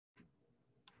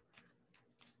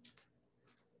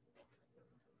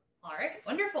All right,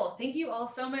 wonderful. Thank you all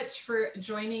so much for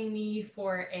joining me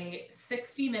for a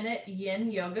 60-minute yin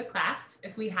yoga class.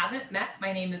 If we haven't met,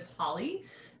 my name is Holly.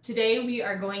 Today we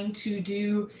are going to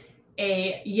do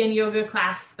a yin yoga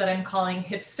class that I'm calling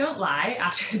Hips Don't Lie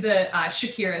after the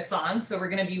Shakira song. So we're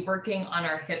going to be working on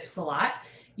our hips a lot.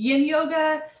 Yin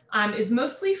yoga is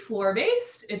mostly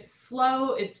floor-based. It's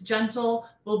slow, it's gentle.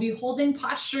 We'll be holding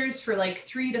postures for like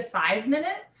 3 to 5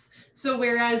 minutes. So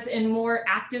whereas in more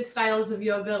active styles of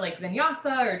yoga like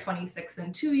vinyasa or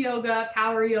 26-and-2 yoga,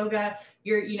 power yoga,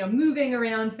 you're moving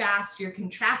around fast, you're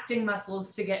contracting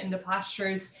muscles to get into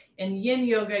postures. In yin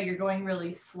yoga, you're going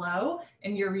really slow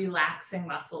and you're relaxing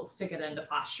muscles to get into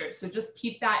postures. So just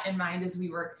keep that in mind as we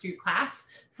work through class.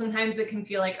 Sometimes it can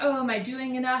feel like, oh, am I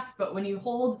doing enough? But when you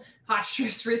hold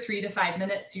postures for 3 to 5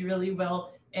 minutes, you really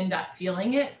will end up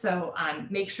feeling it. So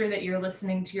make sure that you're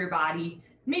listening to your body,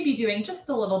 maybe doing just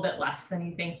a little bit less than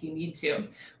you think you need to.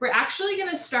 We're actually going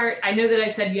to start, I know that I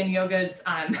said yin yoga is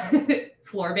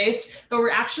floor-based, but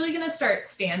we're actually going to start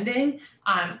standing.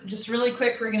 Just really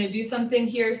quick, we're going to do something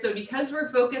here. So because we're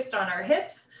focused on our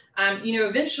hips,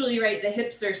 eventually, right, the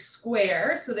hips are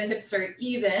square, so the hips are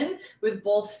even with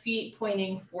both feet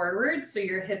pointing forward, so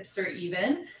your hips are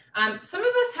even. Some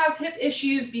of us have hip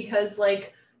issues because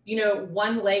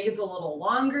one leg is a little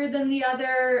longer than the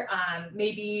other.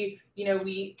 Maybe,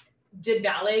 we did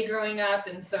ballet growing up,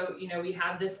 and so, we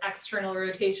have this external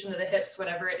rotation of the hips,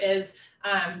 whatever it is.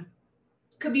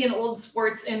 Could be an old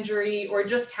sports injury or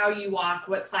just how you walk,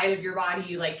 what side of your body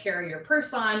you carry your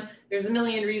purse on. There's a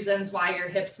million reasons why your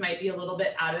hips might be a little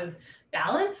bit out of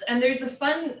balance. And there's a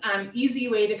fun, easy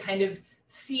way to kind of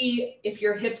see if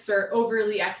your hips are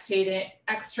overly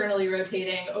externally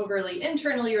rotating, overly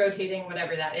internally rotating,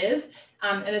 whatever that is.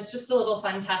 And it's just a little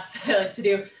fun test that I like to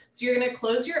do. So you're gonna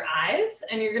close your eyes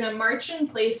and you're gonna march in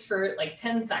place for like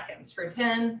 10 seconds for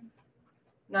 10,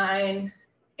 9,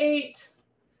 8,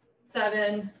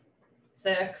 7,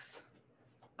 6,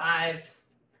 5,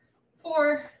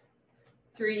 4,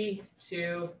 3,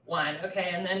 2, 1.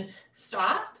 Okay, and then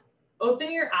stop, open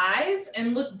your eyes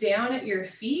and look down at your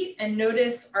feet and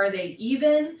notice, are they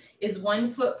even? Is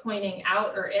one foot pointing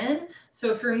out or in?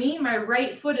 So for me, my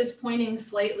right foot is pointing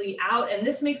slightly out, and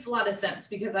this makes a lot of sense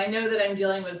because I know that I'm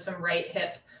dealing with some right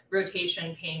hip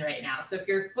rotation pain right now. So if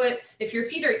your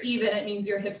feet are even, it means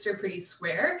your hips are pretty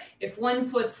square. If one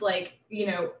foot's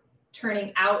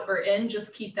turning out or in,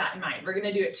 just keep that in mind. We're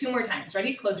gonna do it 2 more times.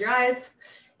 Ready? Close your eyes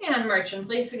and march in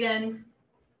place again.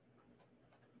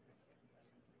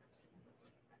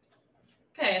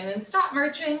 Okay, and then stop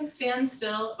marching, stand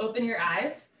still, open your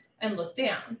eyes, and look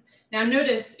down. Now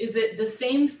notice, is it the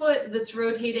same foot that's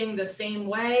rotating the same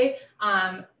way?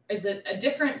 Is it a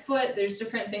different foot? There's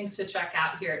different things to check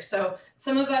out here. So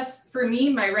some of us, for me,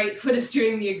 my right foot is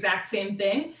doing the exact same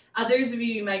thing. Others of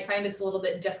you might find it's a little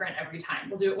bit different every time.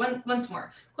 We'll do it once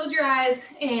more. Close your eyes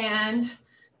and you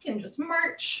can just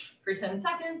march for 10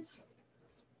 seconds.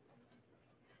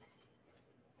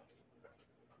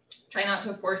 Try not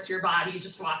to force your body,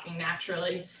 just walking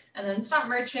naturally. And then stop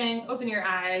marching, open your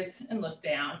eyes and look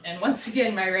down. And once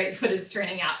again, my right foot is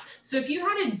turning out. So if you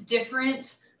had a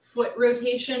different foot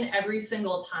rotation every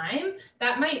single time,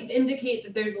 that might indicate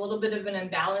that there's a little bit of an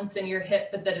imbalance in your hip,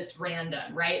 but that it's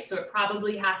random, right? So it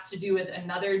probably has to do with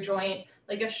another joint,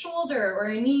 like a shoulder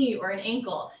or a knee or an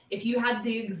ankle. If you had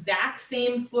the exact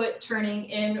same foot turning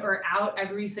in or out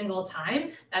every single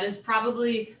time, that is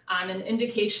probably an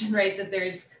indication, right, that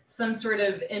there's some sort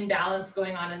of imbalance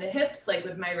going on in the hips, like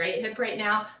with my right hip right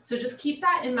now. So just keep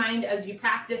that in mind as you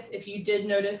practice. If you did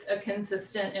notice a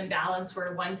consistent imbalance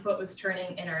where one foot was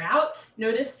turning in or out,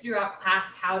 notice throughout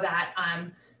class how that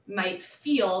might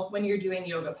feel when you're doing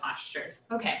yoga postures.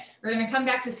 Okay, we're gonna come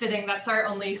back to sitting. That's our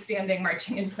only standing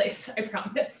marching in place, I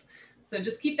promise. So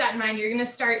just keep that in mind. You're gonna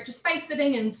start just by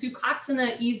sitting in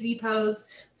Sukhasana, easy pose.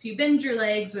 So you bend your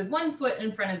legs with one foot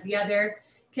in front of the other.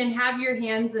 Can have your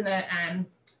hands in a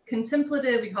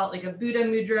contemplative, we call it like a Buddha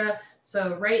mudra.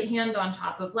 So right hand on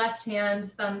top of left hand,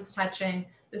 thumbs touching.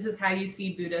 This is how you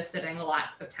see Buddha sitting a lot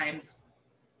of times.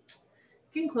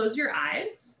 You can close your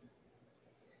eyes.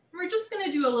 We're just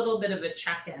gonna do a little bit of a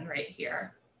check-in right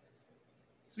here.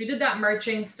 So we did that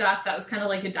marching stuff. That was kind of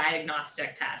like a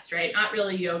diagnostic test, right? Not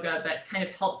really yoga, but kind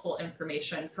of helpful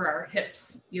information for our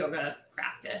hips yoga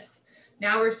practice.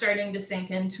 Now we're starting to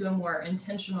sink into a more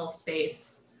intentional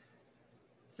space.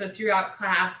 So throughout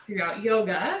class, throughout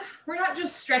yoga, we're not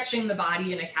just stretching the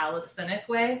body in a calisthenic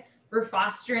way, we're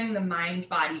fostering the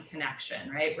mind-body connection,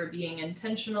 right? We're being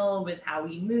intentional with how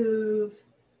we move,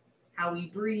 how we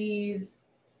breathe,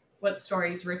 what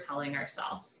stories we're telling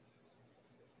ourselves.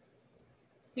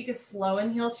 Take a slow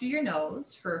inhale through your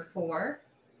nose for 4,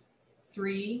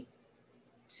 3,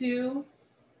 2,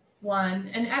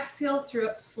 1, and exhale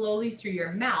slowly through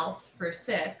your mouth for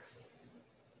 6,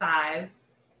 5,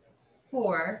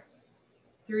 4,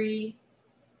 3,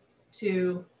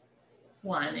 2,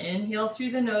 1. Inhale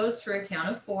through the nose for a count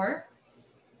of 4.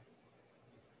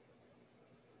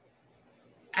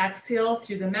 Exhale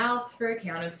through the mouth for a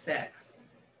count of 6.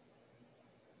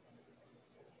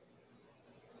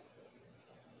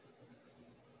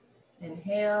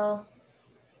 Inhale.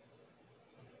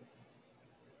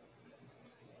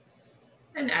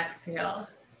 And exhale.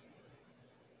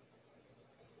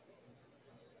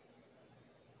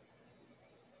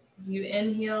 As you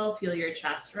inhale, feel your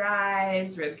chest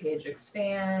rise, ribcage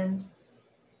expand.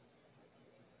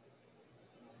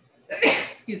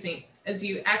 Excuse me. As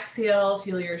you exhale,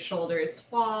 feel your shoulders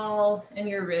fall and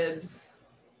your ribs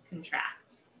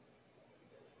contract.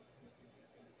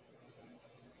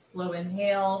 Slow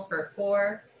inhale for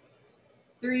 4,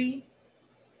 3,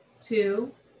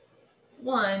 2,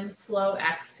 1. Slow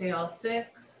exhale,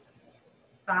 6,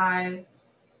 5,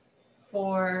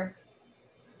 4,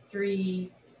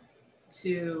 3,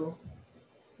 2,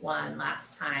 1.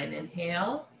 Last time,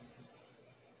 inhale.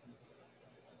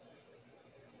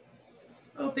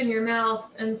 Open your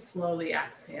mouth and slowly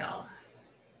exhale.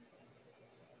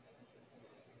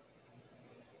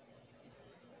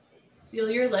 Seal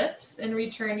your lips and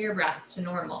return your breath to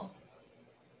normal.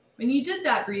 When you did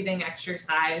that breathing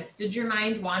exercise, did your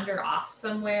mind wander off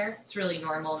somewhere? It's really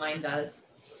normal, mine does.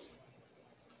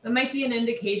 It might be an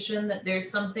indication that there's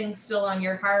something still on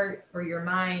your heart or your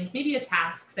mind, maybe a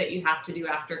task that you have to do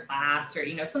after class,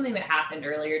 or something that happened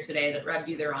earlier today that rubbed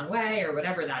you the wrong way, or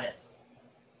whatever that is.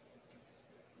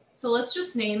 So let's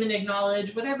just name and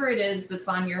acknowledge whatever it is that's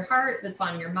on your heart, that's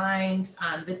on your mind,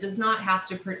 that does not have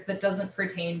to, that doesn't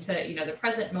pertain to the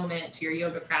present moment, to your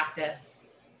yoga practice.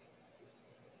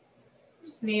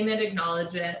 Just name it,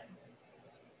 acknowledge it.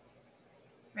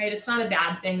 Right? It's not a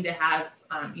bad thing to have,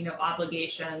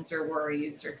 obligations or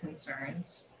worries or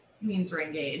concerns. It means we're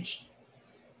engaged.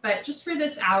 But just for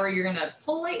this hour, you're going to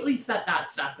politely set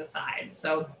that stuff aside.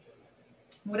 So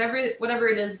whatever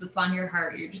it is that's on your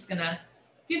heart, you're just going to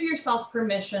give yourself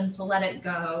permission to let it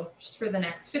go just for the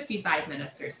next 55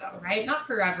 minutes or so, right? Not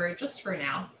forever, just for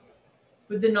now.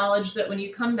 With the knowledge that when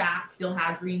you come back, you'll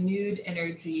have renewed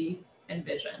energy and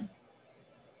vision.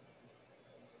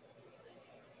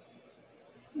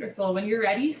 Wonderful. When you're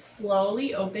ready,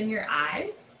 slowly open your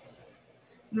eyes.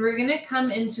 And we're going to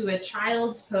come into a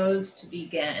child's pose to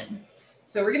begin.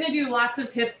 So we're going to do lots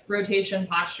of hip rotation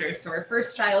postures. So our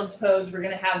first child's pose, we're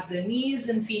going to have the knees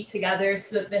and feet together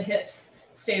so that the hips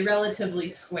stay relatively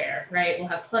square, right? We'll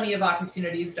have plenty of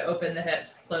opportunities to open the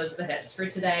hips, close the hips. For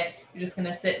today, you're just going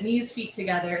to sit knees, feet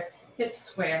together, hips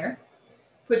square.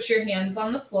 Put your hands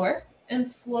on the floor and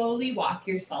slowly walk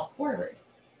yourself forward.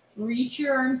 Reach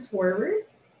your arms forward.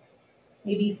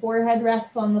 Maybe forehead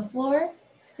rests on the floor.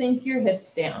 Sink your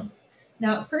hips down.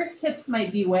 Now, at first, hips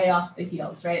might be way off the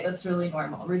heels, right? That's really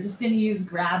normal. We're just going to use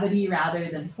gravity rather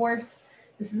than force.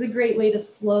 This is a great way to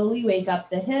slowly wake up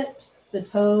the hips, the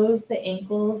toes, the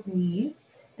ankles,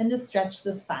 knees, and to stretch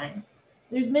the spine.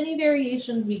 There's many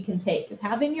variations we can take. If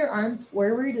having your arms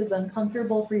forward is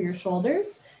uncomfortable for your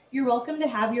shoulders, you're welcome to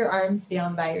have your arms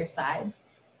down by your side.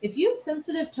 If you have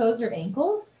sensitive toes or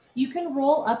ankles, you can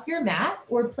roll up your mat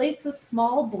or place a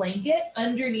small blanket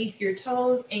underneath your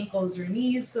toes, ankles, or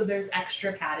knees so there's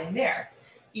extra padding there.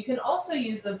 You can also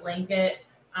use a blanket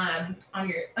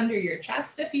under your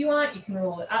chest if you want. You can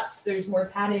roll it up so there's more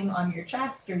padding on your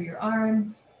chest or your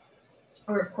arms.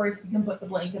 Or of course, you can put the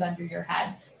blanket under your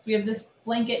head. So we have this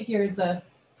blanket here as a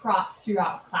prop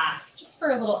throughout class, just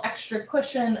for a little extra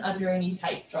cushion under any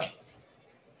tight joints.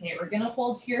 Okay, we're gonna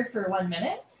hold here for 1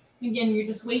 minute. Again, you're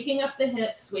just waking up the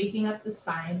hips, waking up the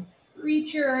spine.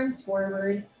 Reach your arms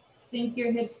forward, sink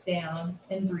your hips down,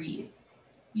 and breathe.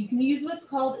 You can use what's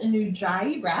called an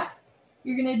Ujjayi breath.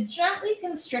 You're going to gently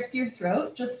constrict your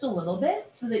throat just a little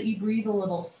bit so that you breathe a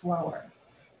little slower.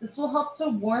 This will help to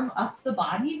warm up the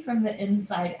body from the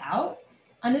inside out.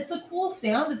 And it's a cool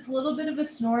sound. It's a little bit of a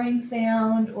snoring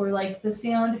sound, or like the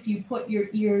sound if you put your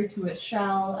ear to a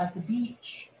shell at the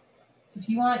beach. So if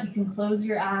you want, you can close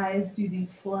your eyes, do these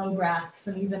slow breaths,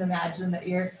 and even imagine that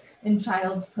you're in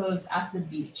child's pose at the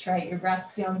beach, right? Your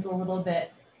breath sounds a little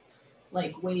bit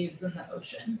like waves in the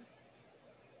ocean.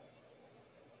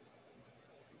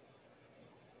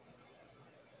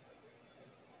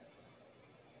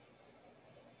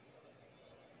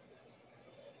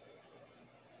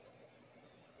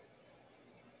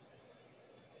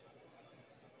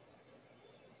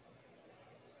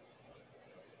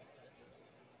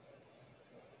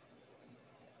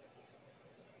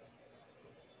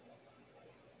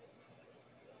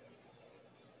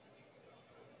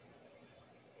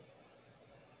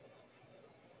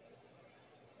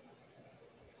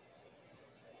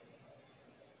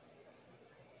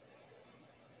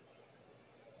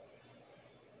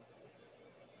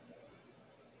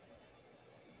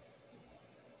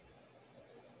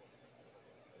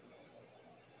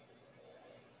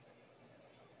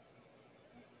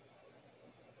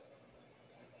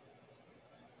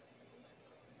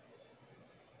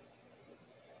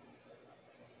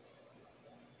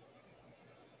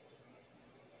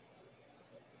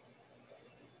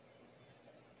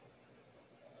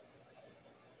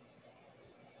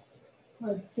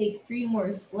 Let's take 3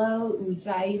 more slow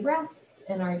Ujjayi breaths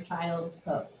in our child's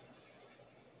pose.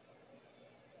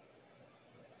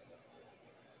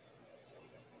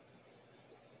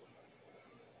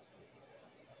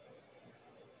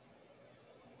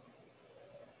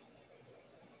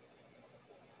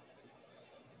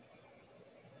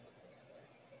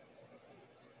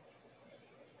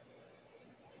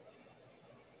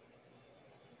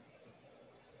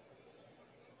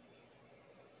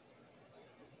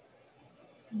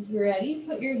 As you're ready,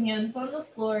 put your hands on the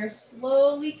floor,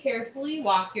 slowly, carefully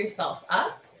walk yourself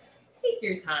up. Take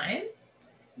your time.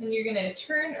 Then you're gonna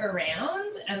turn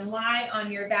around and lie on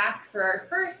your back for our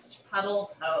first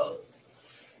puddle pose.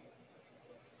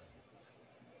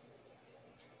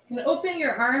 You can open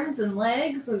your arms and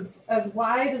legs as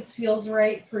wide as feels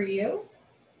right for you.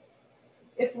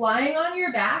 If lying on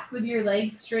your back with your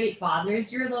legs straight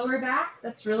bothers your lower back,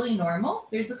 that's really normal.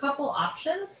 There's a couple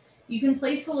options. You can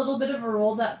place a little bit of a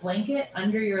rolled up blanket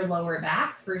under your lower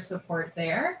back for support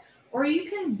there, or you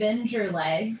can bend your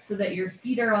legs so that your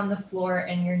feet are on the floor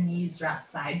and your knees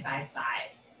rest side by side.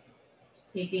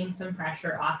 Just taking some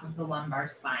pressure off of the lumbar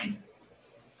spine.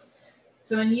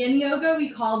 So in yin yoga, we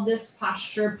call this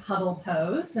posture puddle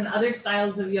pose. In other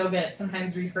styles of yoga, it's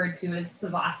sometimes referred to as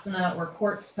savasana or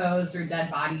corpse pose or dead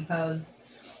body pose.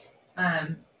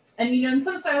 And in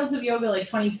some styles of yoga, like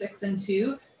 26 and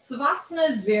 2, savasana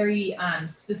is very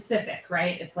specific,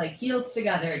 right? It's like heels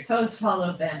together, toes fall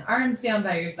open, arms down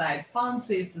by your sides, palms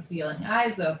face the ceiling,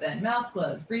 eyes open, mouth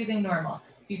closed, breathing normal.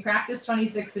 If you practice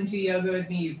 26 and 2 yoga with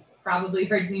me, you've probably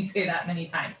heard me say that many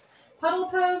times. Puddle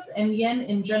pose and yin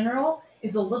in general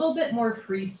is a little bit more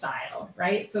freestyle,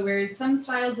 right? So whereas some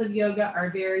styles of yoga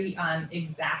are very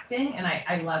exacting, and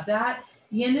I love that,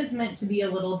 yin is meant to be a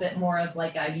little bit more of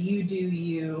like a you do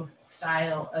you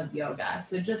style of yoga.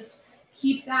 So just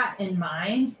keep that in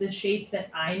mind. The shape that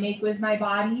I make with my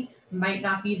body might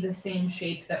not be the same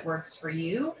shape that works for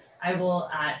you. I will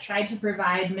try to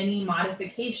provide many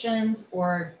modifications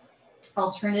or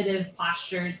alternative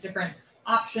postures, different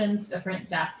options, different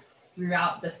depths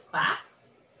throughout this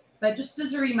class. But just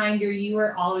as a reminder, you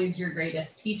are always your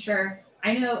greatest teacher.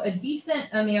 I know a decent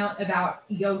amount about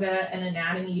yoga and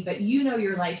anatomy, but you know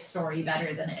your life story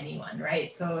better than anyone,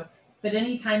 right? So if at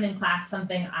any time in class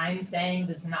something I'm saying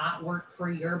does not work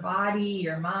for your body,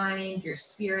 your mind, your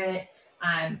spirit,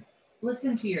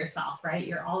 listen to yourself, right?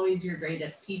 You're always your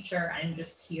greatest teacher. I'm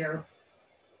just here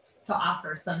to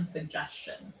offer some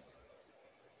suggestions.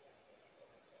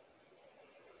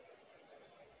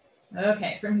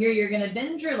 Okay, from here, you're gonna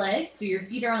bend your legs so your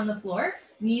feet are on the floor,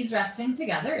 knees resting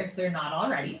together if they're not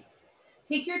already.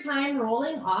 Take your time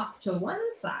rolling off to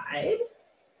one side.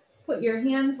 Put your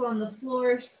hands on the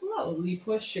floor, slowly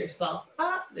push yourself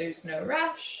up. There's no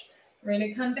rush. We're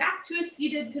gonna come back to a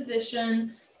seated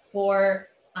position for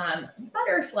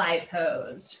butterfly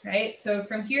pose, right? So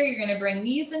from here, you're gonna bring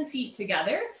knees and feet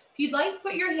together. If you'd like,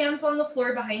 put your hands on the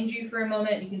floor behind you for a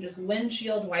moment. You can just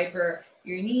windshield wiper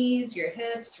your knees, your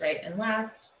hips, right and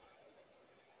left.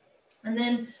 And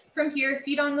then from here,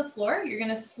 feet on the floor, you're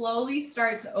gonna slowly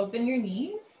start to open your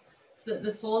knees so that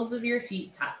the soles of your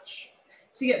feet touch.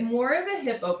 To get more of a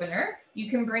hip opener,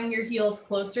 you can bring your heels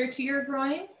closer to your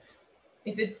groin.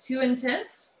 If it's too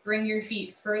intense, bring your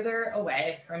feet further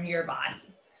away from your body.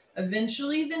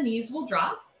 Eventually the knees will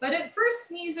drop, but at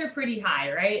first knees are pretty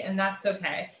high, right? And that's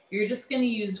okay. You're just gonna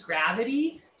use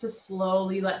gravity to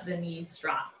slowly let the knees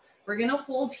drop. We're gonna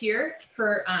hold here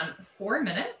for 4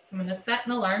 minutes. I'm gonna set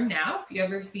an alarm now. If you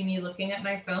ever see me looking at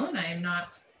my phone, I am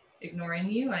not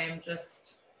ignoring you. I am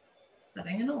just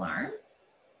setting an alarm.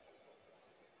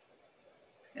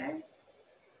 Okay.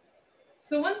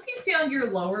 So once you've found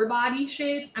your lower body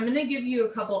shape, I'm gonna give you a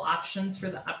couple options for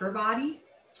the upper body.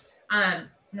 And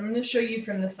I'm gonna show you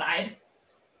from the side.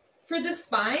 For the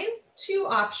spine, 2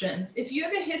 options. If you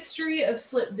have a history of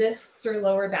slip discs or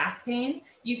lower back pain,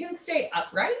 you can stay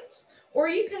upright, or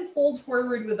you can fold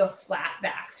forward with a flat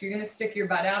back. So you're gonna stick your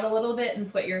butt out a little bit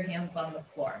and put your hands on the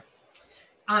floor.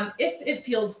 If it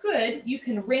feels good, you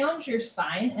can round your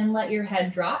spine and let your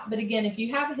head drop. But again, if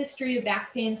you have a history of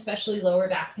back pain, especially lower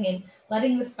back pain,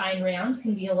 letting the spine round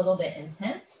can be a little bit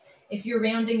intense. If you're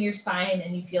rounding your spine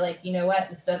and you feel like, you know what,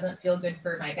 this doesn't feel good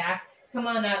for my back, come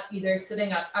on up, either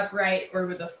sitting up upright or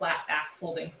with a flat back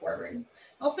folding forward.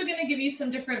 Also gonna give you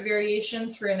some different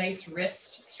variations for a nice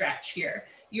wrist stretch here.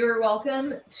 You're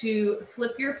welcome to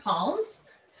flip your palms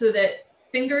so that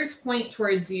fingers point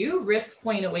towards you, wrists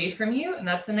point away from you, and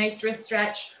that's a nice wrist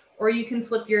stretch. Or you can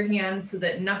flip your hands so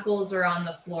that knuckles are on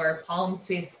the floor, palms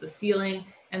face the ceiling,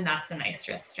 and that's a nice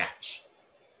wrist stretch.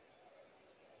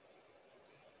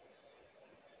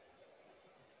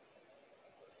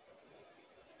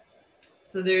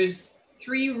 So there's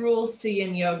 3 rules to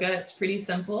yin yoga. It's pretty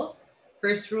simple.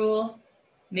 First rule,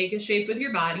 make a shape with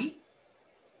your body.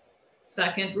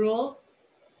 Second rule,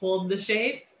 hold the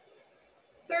shape.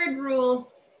 Third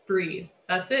rule, breathe.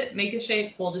 That's it. Make a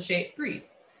shape, hold a shape, breathe.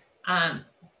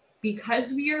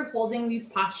 Because we are holding these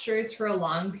postures for a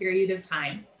long period of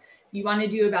time, you want to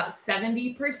do about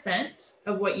 70%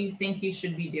 of what you think you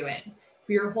should be doing. If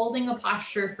you're holding a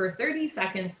posture for 30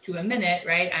 seconds to a minute,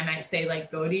 right, I might say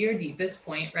like go to your deepest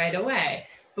point right away.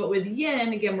 But with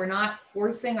yin, again, we're not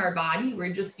forcing our body.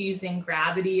 We're just using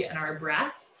gravity and our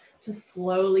breath to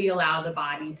slowly allow the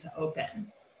body to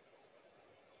open.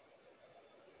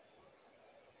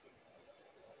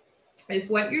 If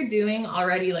what you're doing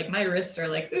already, like my wrists are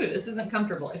like, ooh, this isn't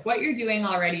comfortable. If what you're doing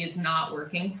already is not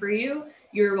working for you,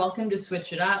 you're welcome to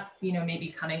switch it up, you know, maybe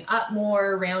coming up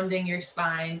more, rounding your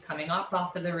spine, coming up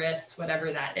off of the wrists,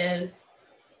 whatever that is.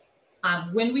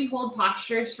 When we hold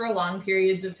postures for long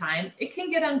periods of time, it can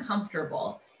get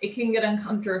uncomfortable. It can get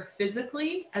uncomfortable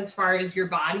physically as far as your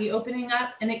body opening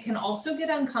up, and it can also get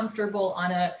uncomfortable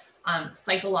on a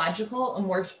psychological, a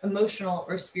more emotional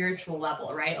or spiritual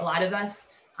level, right? A lot of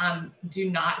us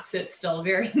do not sit still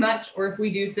very much, or if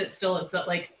we do sit still, it's at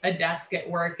like a desk at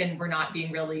work and we're not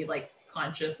being really like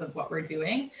conscious of what we're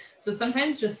doing. So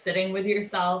sometimes just sitting with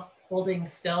yourself, holding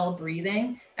still,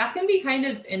 breathing, that can be kind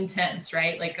of intense,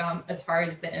 right? Like as far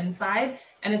as the inside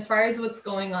and as far as what's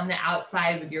going on the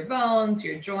outside with your bones,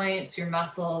 your joints, your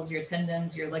muscles, your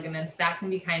tendons, your ligaments, that can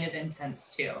be kind of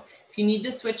intense too. If you need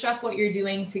to switch up what you're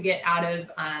doing to get out of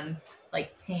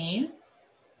like pain,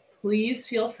 please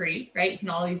feel free, right? You can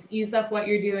always ease up what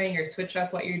you're doing or switch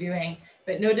up what you're doing,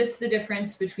 but notice the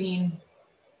difference between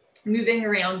moving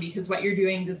around because what you're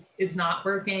doing is not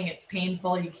working, it's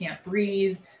painful, you can't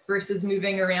breathe, versus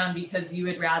moving around because you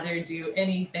would rather do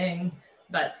anything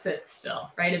but sit still,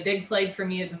 right? A big flag for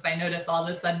me is if I notice all of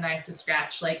a sudden I have to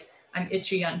scratch, like I'm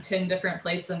itchy on 10 different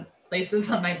places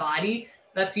on my body,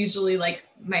 that's usually like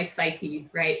my psyche,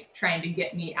 right? Trying to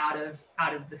get me out of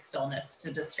the stillness,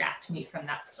 to distract me from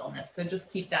that stillness. So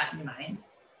just keep that in mind.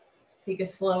 Take a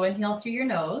slow inhale through your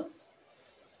nose.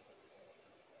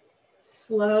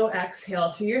 Slow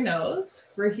exhale through your nose.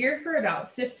 We're here for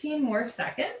about 15 more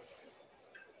seconds.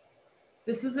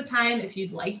 This is a time if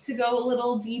you'd like to go a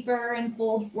little deeper and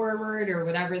fold forward or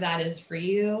whatever that is for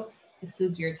you. This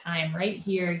is your time right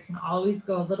here. You can always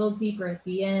go a little deeper at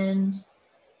the end.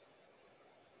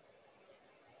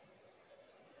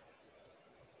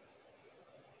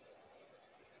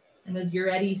 And as you're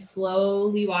ready,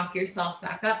 slowly walk yourself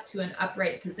back up to an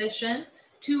upright position.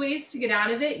 2 ways to get out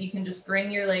of it. You can just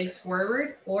bring your legs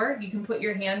forward, or you can put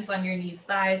your hands on your knees,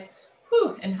 thighs,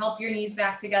 and help your knees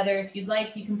back together. If you'd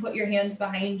like, you can put your hands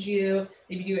behind you,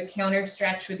 maybe do a counter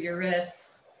stretch with your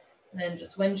wrists, and then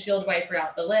just windshield wiper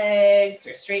out the legs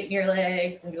or straighten your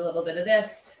legs and do a little bit of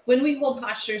this. When we hold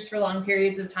postures for long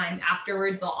periods of time,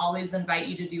 afterwards, I'll always invite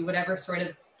you to do whatever sort of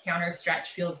counter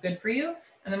stretch feels good for you.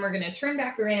 And then we're going to turn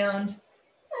back around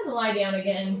and lie down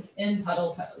again in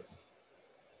puddle pose.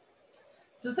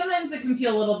 So sometimes it can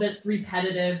feel a little bit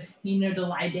repetitive, you know, to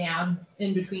lie down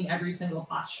in between every single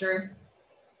posture.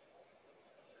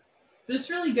 But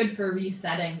it's really good for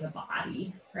resetting the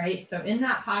body, right? So in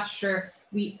that posture,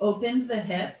 we opened the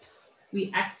hips,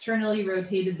 we externally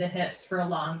rotated the hips for a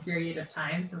long period of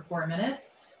time for 4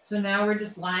 minutes. So now we're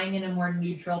just lying in a more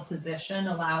neutral position,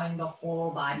 allowing the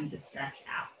whole body to stretch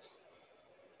out.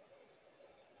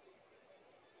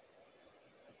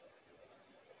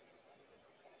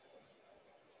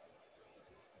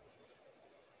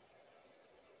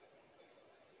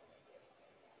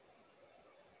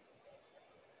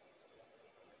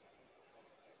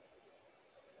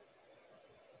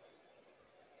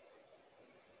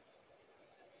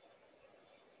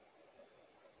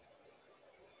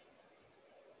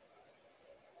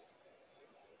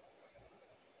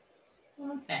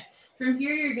 Okay, from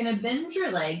here, you're gonna bend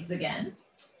your legs again,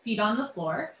 feet on the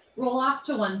floor, roll off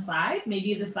to one side,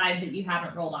 maybe the side that you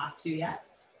haven't rolled off to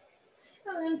yet,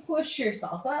 and then push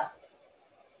yourself up,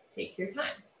 take your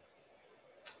time.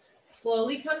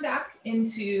 Slowly come back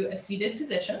into a seated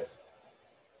position.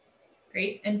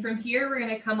 Great, and from here, we're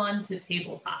gonna come on to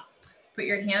tabletop. Put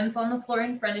your hands on the floor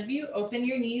in front of you, open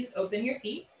your knees, open your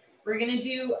feet. We're gonna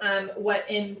do what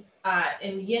in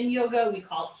yin yoga we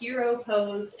call hero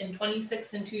pose. In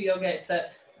 26-2 yoga, it's a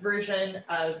version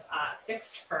of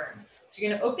fixed firm. So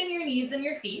you're gonna open your knees and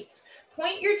your feet,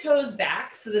 point your toes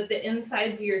back so that the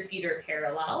insides of your feet are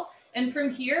parallel. And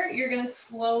from here, you're gonna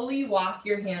slowly walk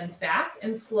your hands back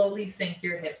and slowly sink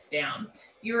your hips down.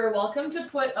 You are welcome to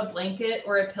put a blanket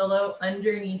or a pillow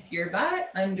underneath your butt,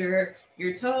 under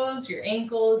your toes, your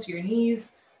ankles, your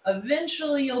knees,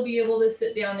 Eventually, you'll be able to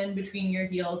sit down in between your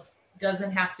heels.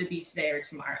 Doesn't have to be today or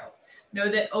tomorrow.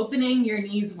 Know that opening your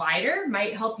knees wider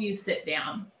might help you sit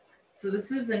down. So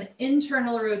this is an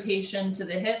internal rotation to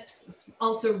the hips. It's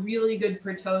also really good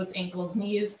for toes, ankles,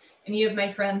 knees. Any of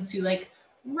my friends who like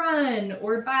run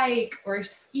or bike or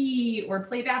ski or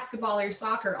play basketball or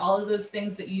soccer, all of those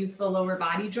things that use the lower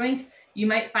body joints, you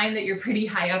might find that you're pretty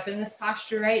high up in this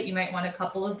posture, right? You might want a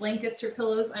couple of blankets or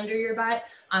pillows under your butt,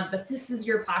 but this is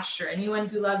your posture. Anyone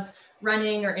who loves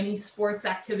running or any sports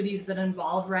activities that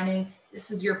involve running, this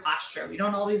is your posture. We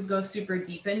don't always go super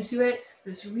deep into it,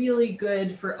 but it's really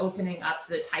good for opening up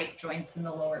the tight joints in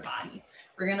the lower body.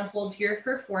 We're gonna hold here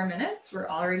for 4 minutes. We're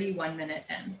already 1 minute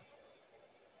in.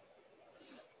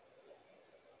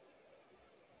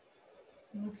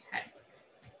 Okay.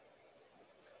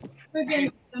 So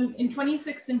again, in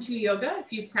 26 and 2 yoga,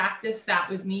 if you've practiced that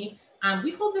with me,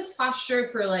 we hold this posture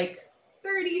for like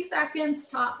 30 seconds,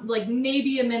 top, like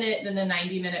maybe a minute in a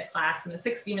 90-minute class. In a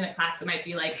 60-minute class, it might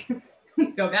be like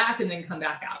go back and then come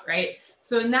back out, right?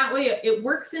 So in that way, it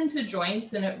works into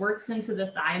joints and it works into the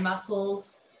thigh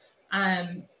muscles.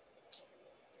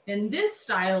 In this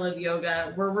style of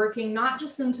yoga, we're working not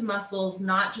just into muscles,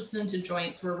 not just into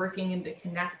joints, we're working into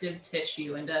connective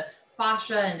tissue, into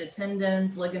fascia, into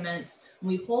tendons, ligaments.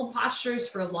 We hold postures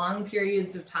for long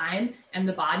periods of time and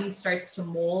the body starts to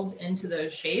mold into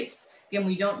those shapes. Again,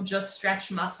 we don't just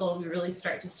stretch muscle, we really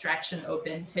start to stretch and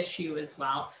open tissue as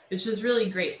well, which is really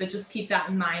great, but just keep that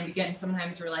in mind. Again,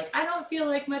 sometimes we're like, I don't feel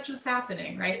like much is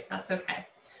happening, right? That's okay.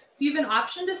 So you have an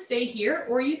option to stay here,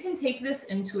 or you can take this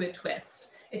into a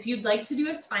twist. If you'd like to do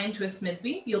a spine twist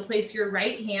midweek, you'll place your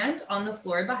right hand on the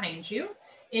floor behind you.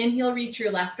 Inhale, reach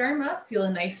your left arm up. Feel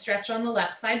a nice stretch on the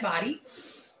left side body.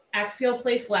 Exhale,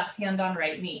 place left hand on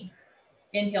right knee.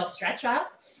 Inhale, stretch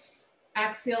up.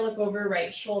 Exhale, look over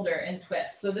right shoulder and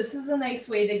twist. So this is a nice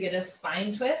way to get a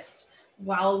spine twist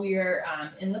while we're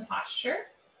in the posture.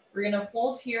 We're gonna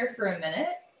hold here for a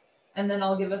minute, and then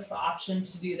I'll give us the option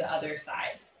to do the other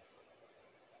side.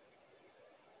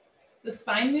 The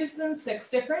spine moves in 6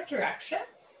 different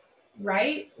directions: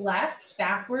 right, left,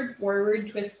 backward, forward,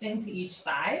 twisting to each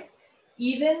side.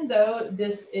 Even though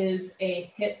this is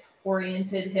a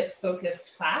hip-oriented,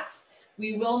 hip-focused class,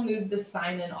 we will move the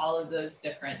spine in all of those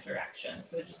different directions.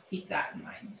 So just keep that in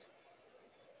mind.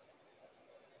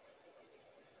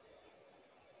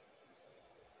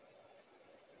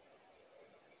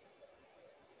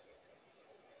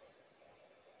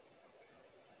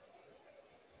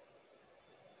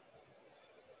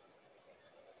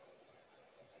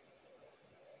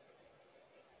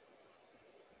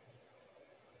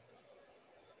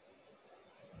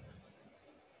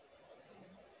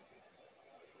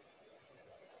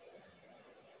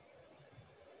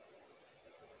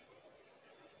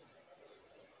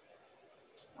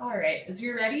 All right, as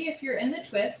you're ready, if you're in the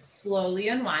twist, slowly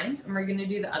unwind, and we're gonna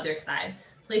do the other side.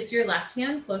 Place your left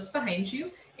hand close behind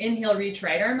you. Inhale, reach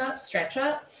right arm up, stretch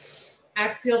up.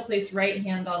 Exhale, place right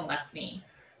hand on left knee.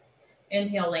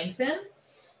 Inhale, lengthen.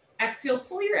 Exhale,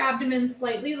 pull your abdomen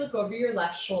slightly, look over your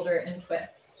left shoulder and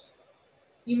twist.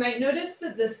 You might notice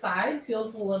that this side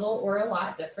feels a little or a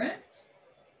lot different.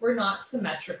 We're not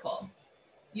symmetrical.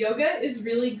 Yoga is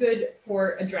really good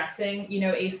for addressing,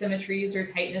 asymmetries or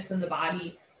tightness in the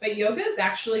body, but yoga is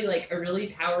actually like a really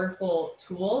powerful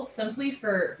tool simply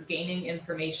for gaining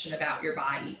information about your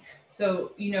body.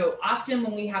 So, often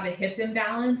when we have a hip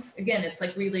imbalance, again, it's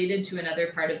like related to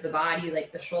another part of the body,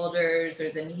 like the shoulders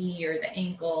or the knee or the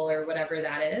ankle or whatever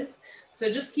that is.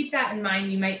 So just keep that in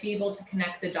mind. You might be able to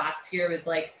connect the dots here with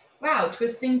like, wow,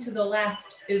 twisting to the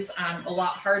left is a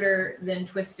lot harder than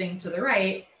twisting to the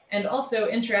right. And also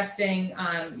interesting,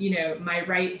 my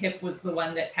right hip was the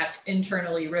one that kept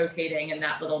internally rotating in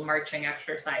that little marching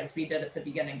exercise we did at the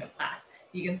beginning of class.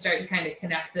 You can start to kind of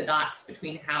connect the dots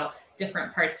between how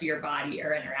different parts of your body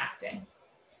are interacting.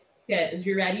 Good, as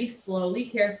you're ready, slowly,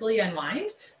 carefully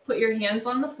unwind. Put your hands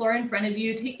on the floor in front of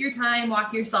you. Take your time,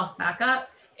 walk yourself back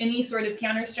up. Any sort of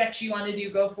counter stretch you want to do,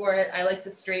 go for it. I like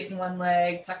to straighten one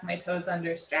leg, tuck my toes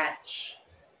under, stretch.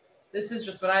 This is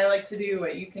just what I like to do.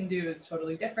 What you can do is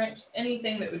totally different. Just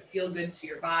anything that would feel good to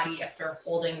your body after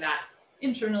holding that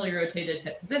internally rotated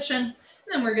hip position. And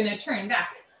then we're gonna turn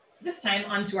back, this time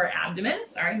onto our abdomen.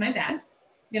 Sorry, my bad.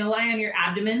 You're gonna lie on your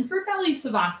abdomen for belly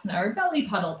savasana or belly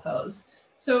puddle pose.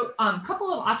 So a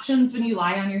couple of options when you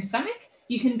lie on your stomach.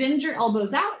 You can bend your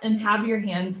elbows out and have your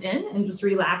hands in and just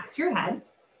relax your head.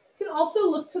 You can also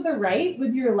look to the right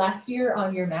with your left ear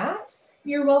on your mat.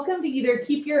 You're welcome to either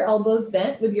keep your elbows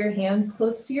bent with your hands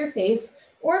close to your face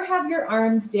or have your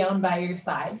arms down by your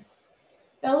side.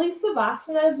 Belly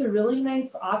Savasana is a really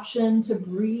nice option to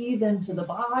breathe into the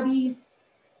body.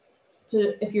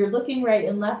 If you're looking right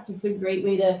and left, it's a great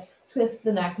way to twist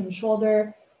the neck and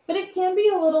shoulder, but it can be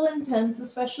a little intense,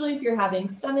 especially if you're having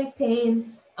stomach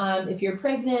pain, if you're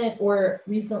pregnant or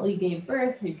recently gave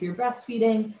birth, if you're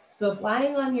breastfeeding. So if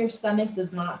lying on your stomach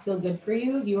does not feel good for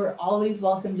you, you are always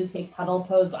welcome to take puddle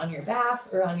pose on your back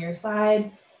or on your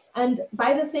side. And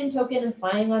by the same token, if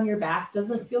lying on your back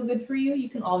doesn't feel good for you, you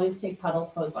can always take puddle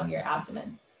pose on your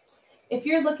abdomen. If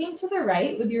you're looking to the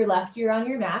right with your left ear on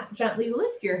your mat, gently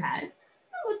lift your head and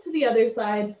look to the other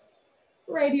side,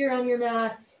 right ear on your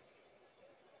mat.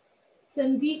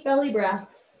 Send deep belly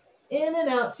breaths in and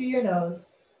out through your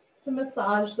nose to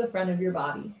massage the front of your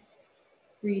body.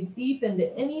 Breathe deep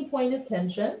into any point of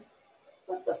tension.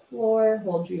 Let the floor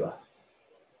hold you up.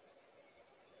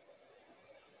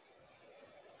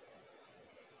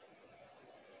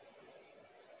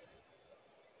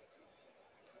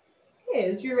 Okay,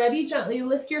 as you're ready, gently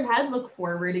lift your head, look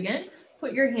forward again.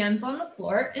 Put your hands on the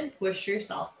floor and push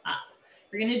yourself up.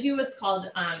 We're gonna do what's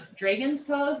called dragon's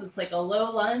pose. It's like a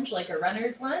low lunge, like a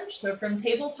runner's lunge. So from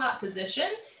tabletop position,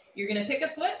 you're gonna pick a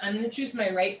foot. I'm gonna choose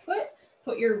my right foot.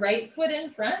 Put your right foot in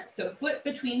front, so foot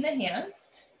between the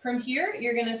hands. From here,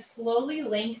 you're gonna slowly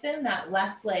lengthen that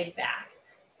left leg back.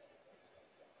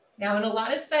 Now, in a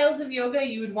lot of styles of yoga,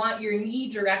 you would want your knee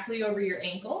directly over your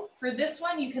ankle. For this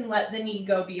one, you can let the knee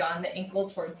go beyond the ankle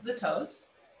towards the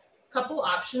toes. Couple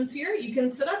options here. You can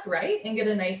sit upright and get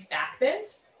a nice back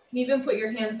bend. You can even put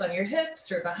your hands on your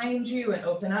hips or behind you and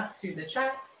open up through the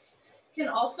chest. You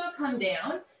can also come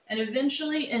down and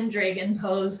eventually in dragon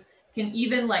pose, can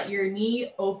even let your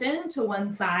knee open to one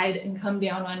side and come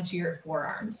down onto your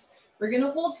forearms. We're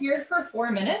gonna hold here for 4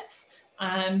 minutes.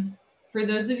 For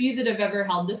those of you that have ever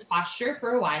held this posture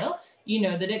for a while, you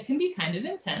know that it can be kind of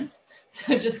intense.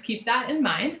 So just keep that in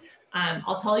mind.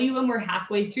 I'll tell you when we're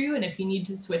halfway through, and if you need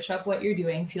to switch up what you're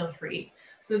doing, feel free.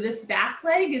 So this back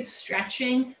leg is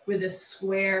stretching with a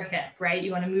square hip, right?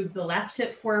 You want to move the left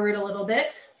hip forward a little bit.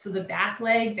 So the back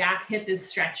leg, back hip is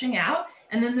stretching out.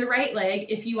 And then the right leg,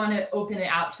 if you want to open it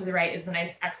out to the right, is a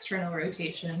nice external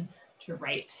rotation to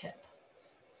right hip.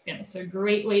 So a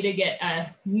great way to get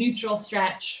a neutral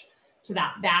stretch to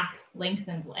that back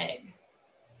lengthened leg.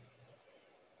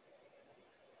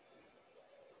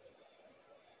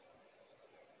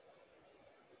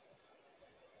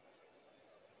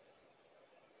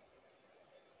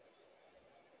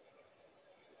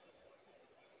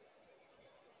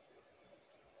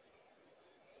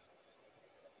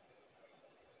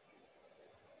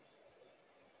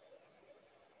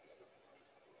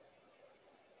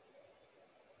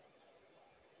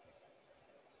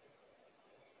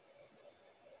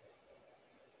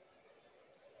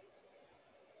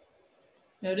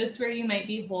 Notice where you might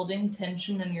be holding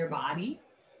tension in your body.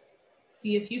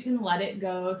 See if you can let it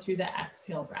go through the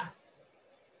exhale breath.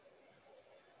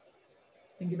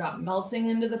 Think about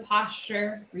melting into the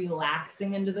posture,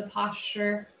 relaxing into the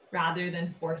posture, rather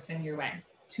than forcing your way.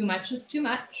 Too much is too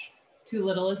much. Too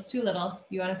little is too little.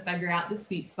 You want to figure out the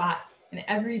sweet spot. And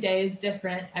every day is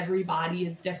different. Every body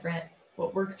is different.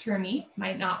 What works for me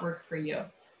might not work for you.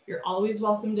 You're always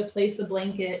welcome to place a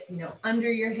blanket, under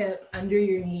your hip, under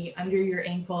your knee, under your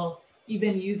ankle,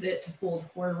 even use it to fold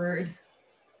forward,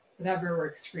 whatever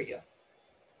works for you.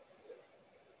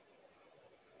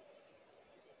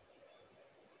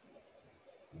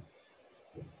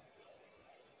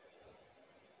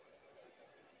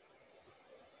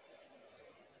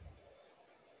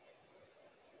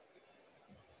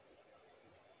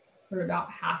 We're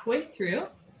about halfway through.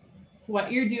 If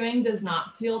what you're doing does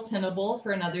not feel tenable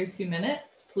for another 2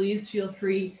 minutes, please feel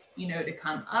free, to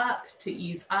come up, to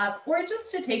ease up, or just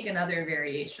to take another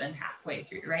variation halfway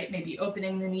through, right? Maybe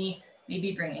opening the knee,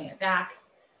 maybe bringing it back,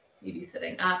 maybe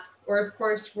sitting up, or of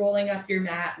course, rolling up your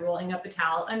mat, rolling up a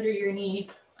towel under your knee,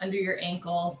 under your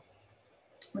ankle,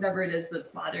 whatever it is that's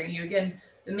bothering you. Again,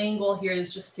 the main goal here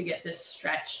is just to get this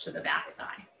stretch to the back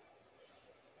thigh.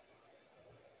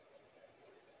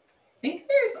 I think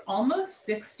there's almost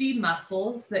 60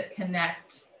 muscles that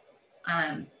connect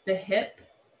the hip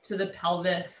to the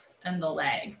pelvis and the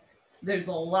leg. So there's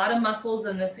a lot of muscles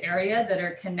in this area that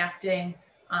are connecting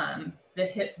the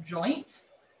hip joint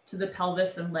to the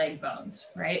pelvis and leg bones,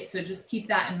 right? So just keep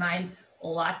that in mind.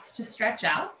 Lots to stretch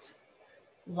out,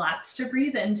 lots to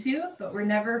breathe into, but we're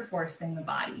never forcing the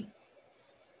body.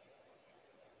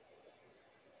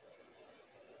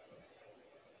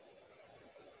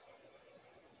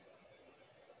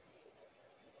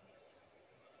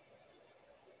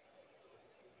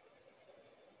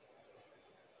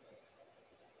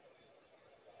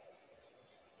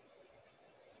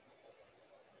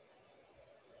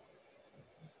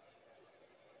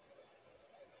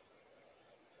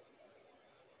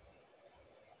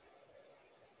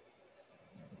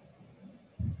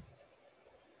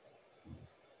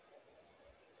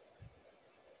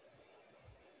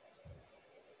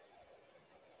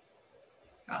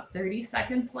 about 30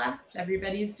 seconds left.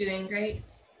 Everybody's doing great.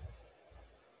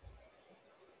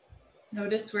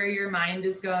 Notice where your mind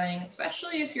is going,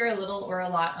 especially if you're a little or a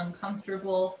lot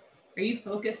uncomfortable. Are you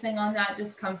focusing on that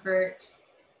discomfort,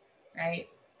 right?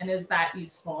 And is that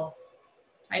useful?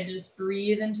 Try to just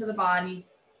breathe into the body,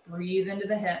 breathe into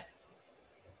the hip.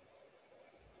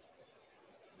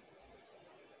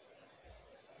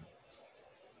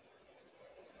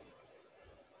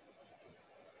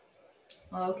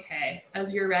 Okay,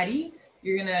 as you're ready,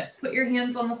 you're gonna put your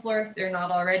hands on the floor if they're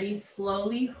not already.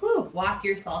 Slowly, walk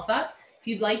yourself up. If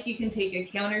you'd like, you can take a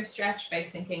counter stretch by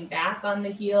sinking back on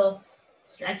the heel,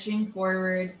 stretching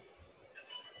forward.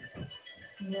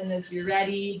 And then as you're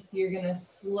ready, you're gonna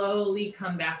slowly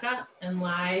come back up and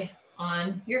lie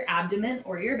on your abdomen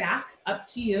or your back, up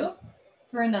to you,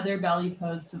 for another belly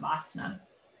pose Savasana.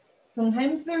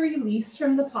 Sometimes the release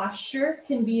from the posture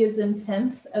can be as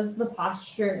intense as the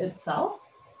posture itself.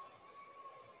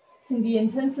 It can be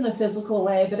intense in a physical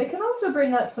way, but it can also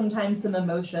bring up sometimes some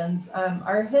emotions.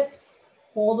 Our hips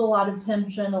hold a lot of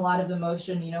tension, a lot of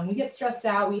emotion. You know, when we get stressed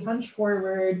out, we hunch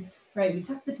forward, right? We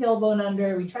tuck the tailbone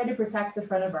under, we try to protect the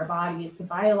front of our body. It's a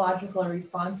biological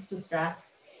response to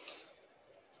stress.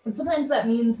 And sometimes that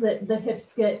means that the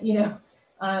hips get,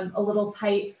 a little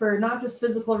tight for not just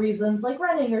physical reasons like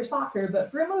running or soccer,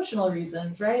 but for emotional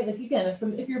reasons, right? Like again,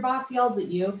 if your boss yells at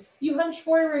you, you hunch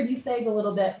forward, you sag a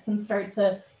little bit, can start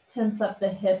to tense up the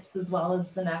hips as well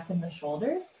as the neck and the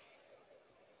shoulders.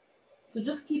 So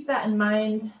just keep that in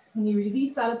mind when you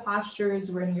release out of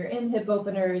postures, when you're in hip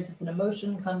openers, if an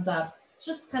emotion comes up, it's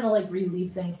just kind of like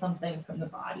releasing something from the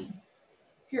body.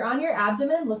 If you're on your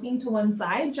abdomen, looking to one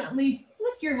side, gently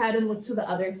lift your head and look to the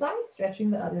other side, stretching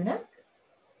the other neck.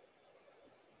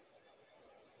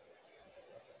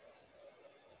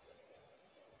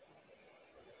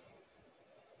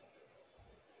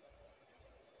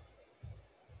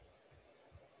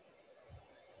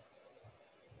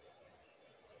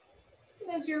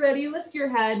 As you're ready, lift your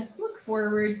head, look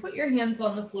forward, put your hands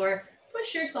on the floor,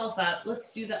 push yourself up.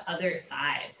 Let's do the other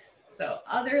side. So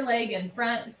other leg in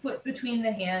front, foot between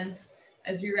the hands.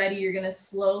 As you're ready, you're gonna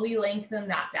slowly lengthen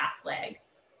that back leg.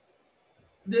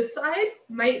 This side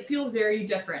might feel very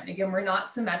different. Again, we're not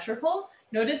symmetrical.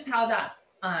 Notice how that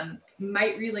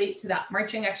might relate to that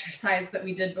marching exercise that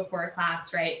we did before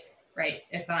class, right? Right.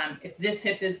 If this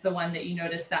hip is the one that you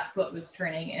notice that foot was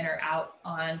turning in or out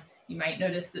on, you might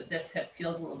notice that this hip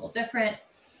feels a little different.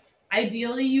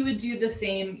 Ideally, you would do the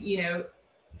same,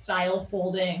 style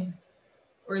folding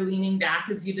or leaning back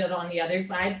as you did on the other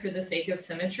side for the sake of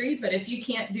symmetry. But if you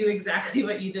can't do exactly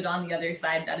what you did on the other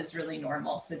side, that is really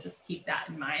normal. So just keep that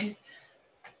in mind.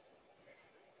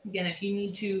 Again, if you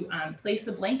need to place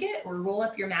a blanket or roll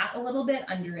up your mat a little bit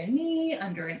under a knee,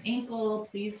 under an ankle,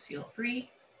 please feel free.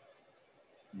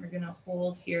 We're gonna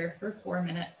hold here for 4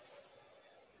 minutes.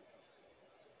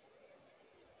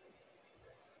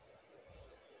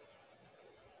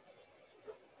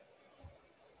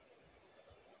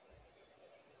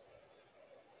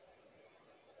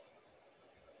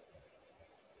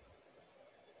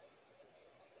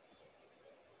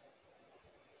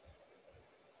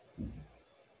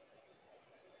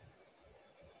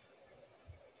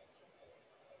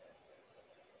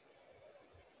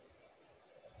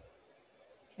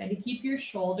 Try to keep your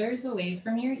shoulders away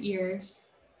from your ears.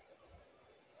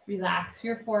 Relax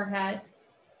your forehead.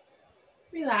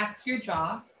 Relax your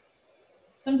jaw.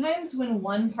 Sometimes when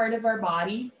one part of our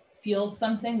body feels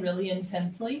something really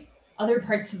intensely, other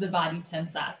parts of the body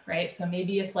tense up, right? So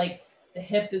maybe if like the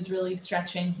hip is really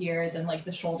stretching here, then like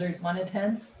the shoulders want to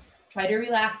tense. Try to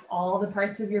relax all the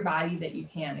parts of your body that you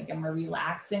can. Again, we're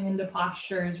relaxing into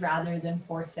postures rather than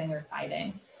forcing or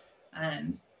fighting.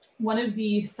 One of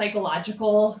the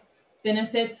psychological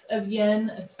benefits of yin,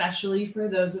 especially for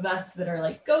those of us that are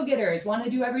like go-getters, want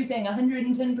to do everything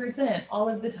 110% all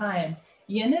of the time.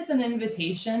 Yin is an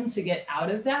invitation to get out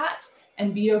of that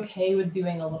and be okay with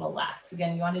doing a little less.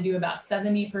 Again, you want to do about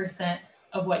 70%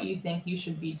 of what you think you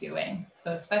should be doing.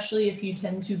 So especially if you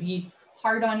tend to be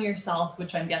hard on yourself,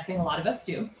 which I'm guessing a lot of us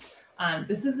do,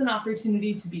 this is an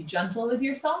opportunity to be gentle with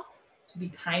yourself, to be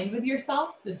kind with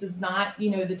yourself. This is not,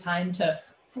 the time to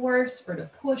force or to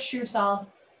push yourself.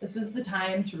 This is the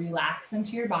time to relax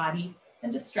into your body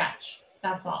and to stretch.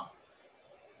 That's all.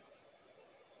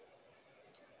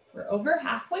 We're over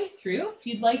halfway through. If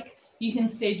you'd like, you can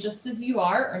stay just as you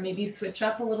are, or maybe switch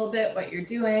up a little bit what you're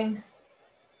doing.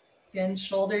 Again,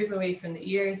 shoulders away from the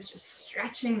ears, just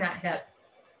stretching that hip.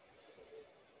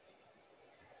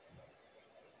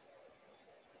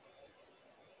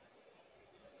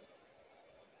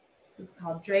 This is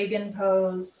called dragon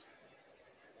pose.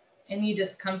 Any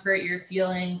discomfort you're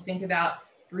feeling, think about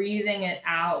breathing it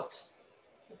out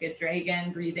like a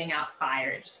dragon, breathing out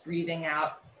fire, just breathing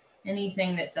out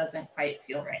anything that doesn't quite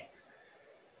feel right.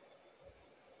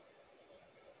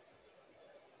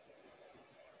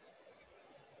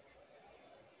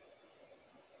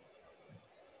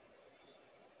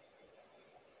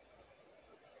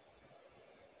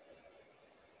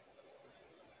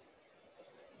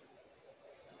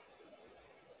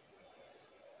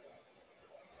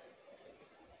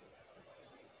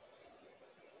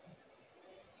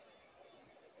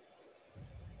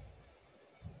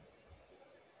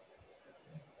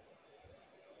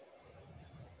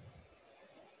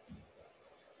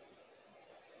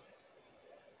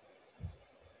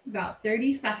 About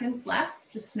 30 seconds left.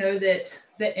 Just know that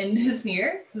the end is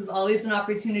near. This is always an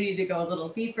opportunity to go a little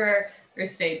deeper or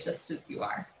stay just as you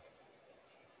are.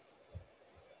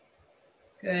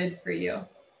 Good for you.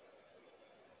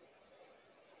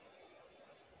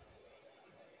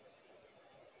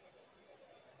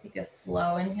 Take a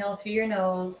slow inhale through your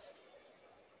nose.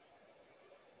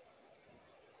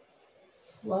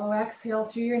 Slow exhale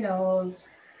through your nose.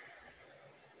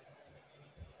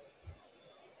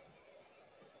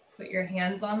 Put your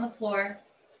hands on the floor.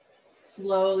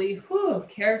 Slowly,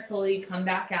 carefully come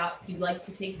back out. If you'd like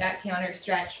to take that counter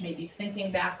stretch, maybe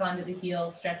sinking back onto the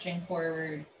heels, stretching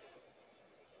forward.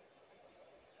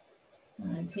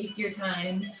 And take your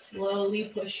time, slowly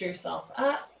push yourself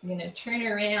up. I'm gonna turn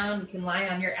around, you can lie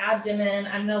on your abdomen.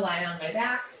 I'm gonna lie on my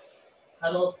back,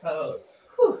 huddle pose.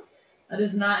 Whew. That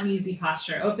is not an easy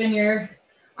posture. Open your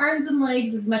arms and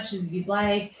legs as much as you'd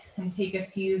like and take a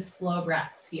few slow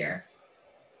breaths here.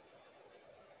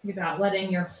 Think about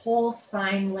letting your whole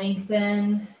spine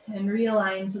lengthen and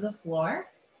realign to the floor,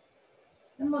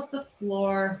 and let the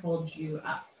floor hold you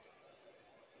up.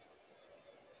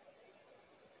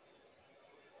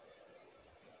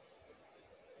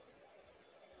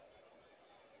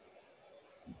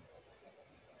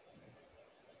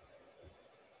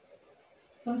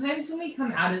 Sometimes when we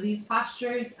come out of these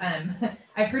postures,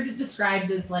 I've heard it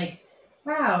described as like,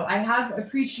 wow, I have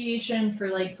appreciation for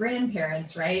like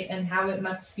grandparents, right? And how it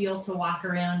must feel to walk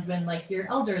around when like you're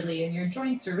elderly and your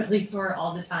joints are really sore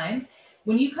all the time.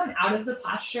 When you come out of the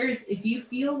postures, if you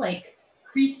feel like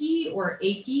creaky or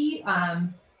achy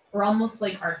or almost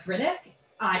like arthritic,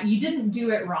 you didn't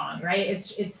do it wrong, right?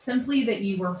 It's simply that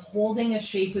you were holding a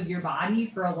shape with your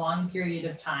body for a long period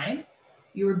of time.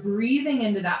 You were breathing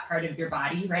into that part of your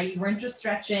body, right? You weren't just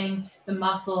stretching the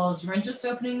muscles, you weren't just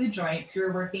opening the joints, you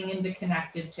were working into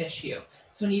connective tissue.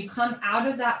 So when you come out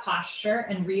of that posture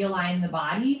and realign the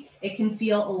body, it can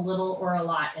feel a little or a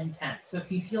lot intense. So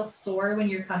if you feel sore when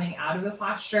you're coming out of a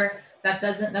posture, that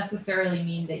doesn't necessarily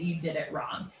mean that you did it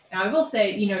wrong. Now I will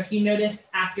say, if you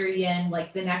notice after yin,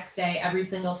 like the next day, every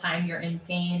single time you're in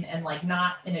pain and like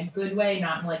not in a good way,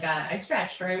 not in like I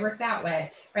stretched or I worked that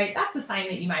way, right? That's a sign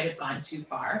that you might have gone too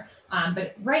far.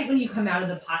 But right when you come out of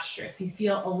the posture, if you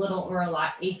feel a little or a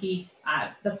lot achy,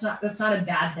 that's not a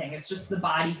bad thing. It's just the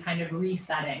body kind of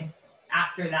resetting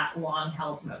after that long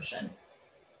held motion.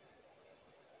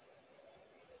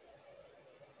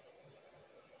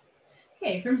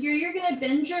 Okay, from here, you're gonna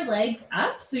bend your legs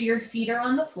up so your feet are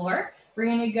on the floor. We're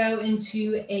gonna go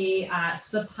into a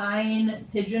supine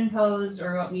pigeon pose,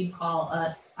 or what we'd call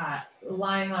us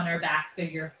lying on our back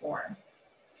figure 4.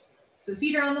 So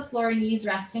feet are on the floor, knees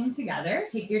resting together.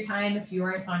 Take your time if you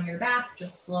aren't on your back,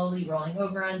 just slowly rolling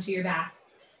over onto your back.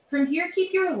 From here,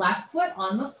 keep your left foot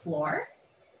on the floor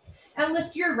and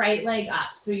lift your right leg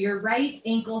up. So your right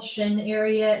ankle shin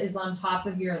area is on top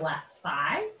of your left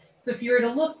thigh. So if you were to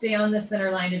look down the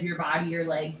center line of your body, your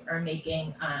legs are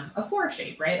making a 4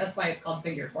 shape, right? That's why it's called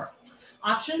figure 4.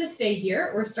 Option to stay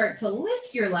here or start to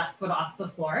lift your left foot off the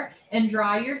floor and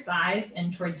draw your thighs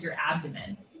in towards your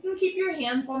abdomen. You can keep your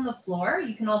hands on the floor.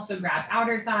 You can also grab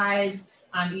outer thighs.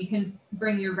 You can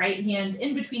bring your right hand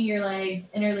in between your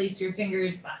legs, interlace your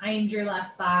fingers behind your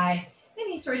left thigh,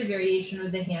 any sort of variation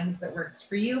with the hands that works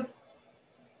for you.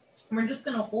 And we're just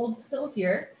gonna hold still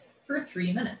here for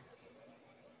 3 minutes.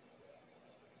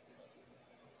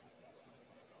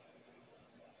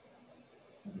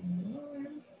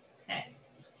 Okay,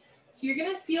 so you're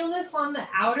gonna feel this on the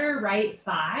outer right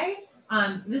thigh.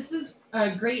 This is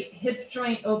a great hip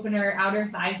joint opener, outer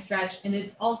thigh stretch, and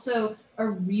it's also a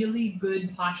really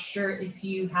good posture if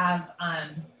you have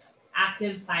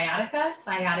active sciatica,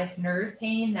 sciatic nerve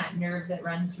pain, that nerve that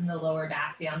runs from the lower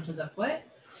back down to the foot.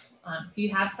 If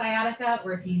you have sciatica,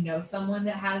 or if you know someone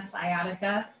that has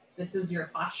sciatica, this is your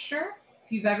posture.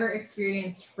 If you've ever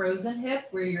experienced frozen hip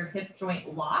where your hip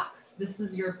joint locks, this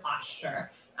is your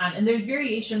posture. And there's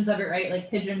variations of it, right? Like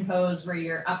pigeon pose where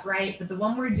you're upright, but the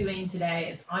one we're doing today,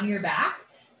 it's on your back.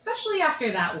 especially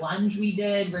after that lunge we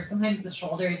did, where sometimes the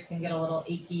shoulders can get a little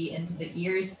achy into the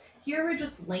ears. Here we're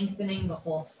just lengthening the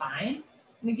whole spine.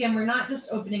 And again, we're not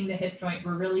just opening the hip joint,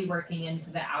 we're really working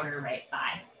into the outer right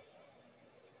thigh.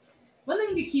 One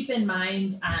thing to keep in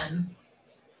mind,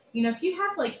 if you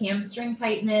have like hamstring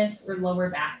tightness or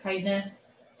lower back tightness,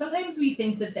 sometimes we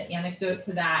think that the antidote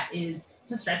to that is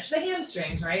to stretch the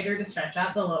hamstrings, right? Or to stretch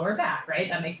out the lower back, right?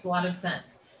 That makes a lot of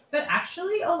sense. But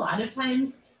actually, a lot of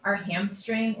times our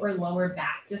hamstring or lower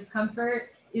back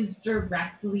discomfort is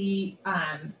directly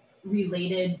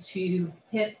related to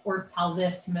hip or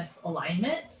pelvis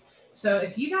misalignment. So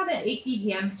if you got an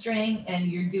achy hamstring and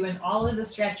you're doing all of the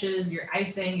stretches, you're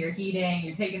icing, you're heating,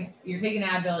 you're taking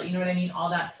Advil, you know what I mean,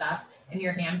 all that stuff, and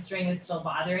your hamstring is still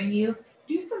bothering you,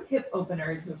 do some hip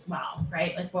openers as well,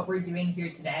 right? Like what we're doing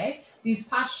here today. These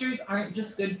postures aren't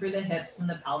just good for the hips and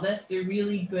the pelvis, they're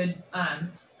really good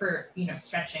for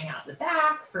stretching out the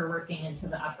back, for working into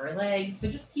the upper legs. So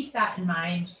just keep that in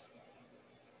mind.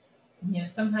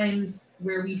 Sometimes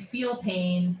where we feel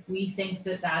pain, we think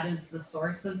that that is the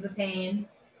source of the pain.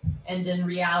 And in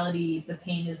reality, the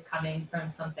pain is coming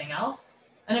from something else.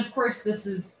 And of course,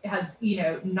 this has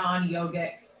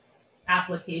non-yogic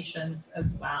applications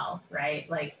as well, right?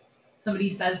 Like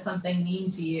somebody says something mean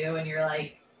to you and you're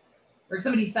like, or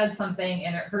somebody says something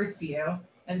and it hurts you.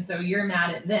 And so you're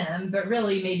mad at them, but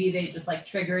really maybe they just like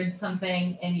triggered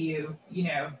something in you,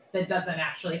 that doesn't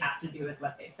actually have to do with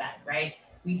what they said, right?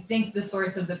 We think the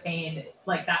source of the pain,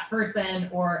 like that person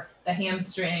or the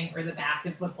hamstring or the back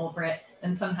is the culprit.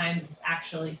 And sometimes it's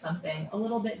actually something a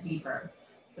little bit deeper.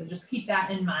 So just keep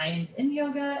that in mind in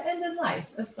yoga and in life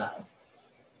as well.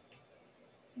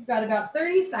 We've got about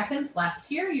 30 seconds left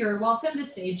here. You're welcome to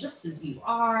stay just as you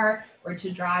are or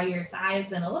to draw your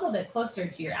thighs in a little bit closer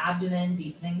to your abdomen,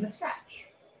 deepening the stretch.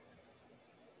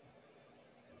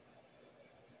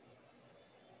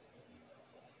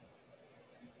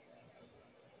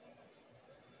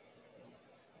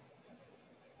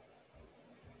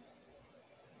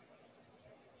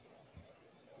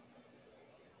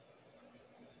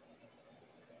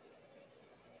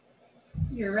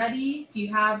 You're ready. If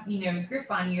you have,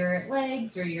 grip on your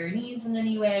legs or your knees in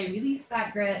any way, release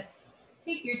that grip.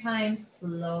 Take your time,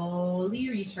 slowly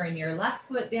return your left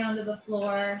foot down to the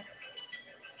floor,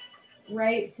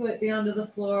 right foot down to the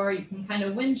floor. You can kind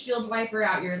of windshield wiper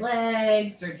out your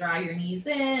legs or draw your knees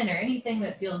in or anything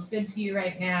that feels good to you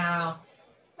right now.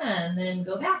 And then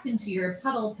go back into your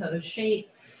puddle pose shape,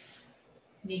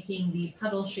 making the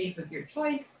puddle shape of your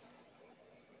choice.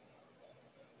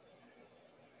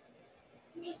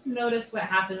 Just notice what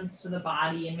happens to the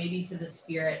body and maybe to the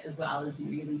spirit as well as you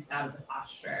release out of the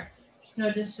posture. Just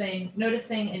noticing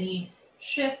any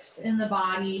shifts in the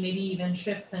body, maybe even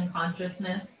shifts in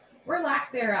consciousness or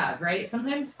lack thereof, right?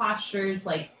 Sometimes postures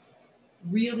like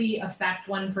really affect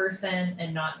one person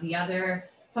and not the other.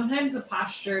 Sometimes a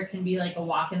posture can be like a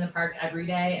walk in the park every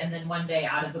day, and then one day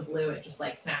out of the blue, it just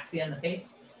like smacks you in the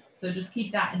face. So just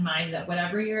keep that in mind that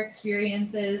whatever your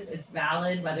experience is, it's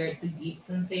valid, whether it's a deep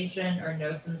sensation or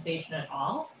no sensation at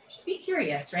all. Just be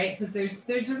curious, right? Because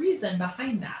there's a reason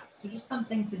behind that. So just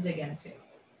something to dig into.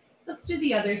 Let's do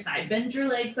the other side. Bend your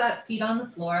legs up, feet on the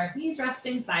floor, knees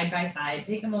resting side by side.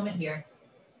 Take a moment here.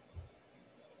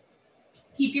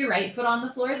 Keep your right foot on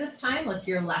the floor this time. Lift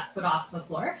your left foot off the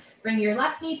floor. Bring your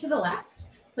left knee to the left.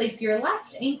 Place your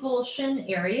left ankle shin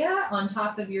area on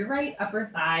top of your right upper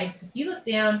thigh. So if you look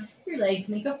down, your legs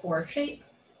make a 4 shape.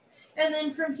 And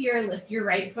then from here, lift your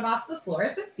right foot off the floor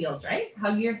if it feels right.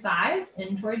 Hug your thighs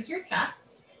in towards your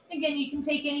chest. Again, you can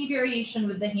take any variation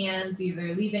with the hands,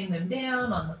 either leaving them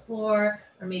down on the floor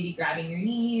or maybe grabbing your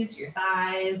knees, your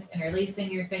thighs,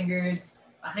 interlacing your fingers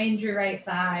behind your right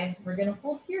thigh. We're going to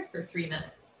hold here for 3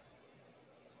 minutes.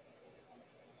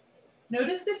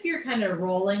 Notice if you're kind of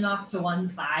rolling off to one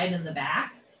side in the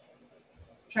back.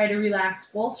 Try to relax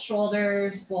both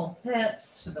shoulders, both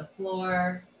hips to the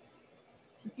floor.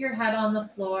 Keep your head on the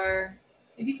floor.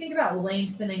 Maybe think about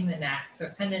lengthening the neck. So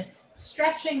kind of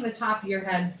stretching the top of your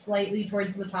head slightly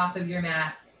towards the top of your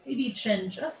mat. Maybe chin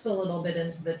just a little bit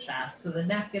into the chest so the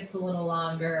neck gets a little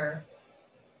longer,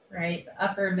 right? The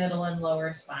upper, middle, and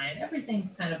lower spine.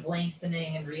 Everything's kind of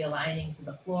lengthening and realigning to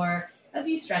the floor as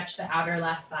you stretch the outer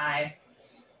left thigh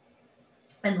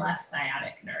and left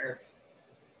sciatic nerve.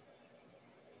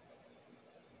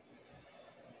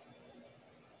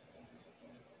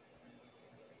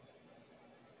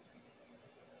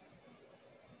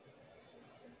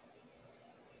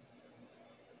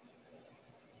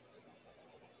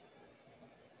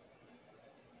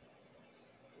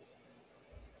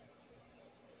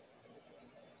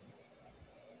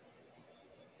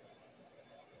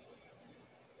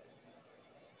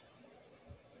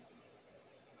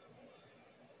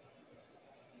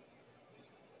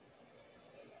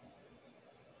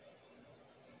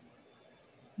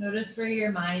 Notice where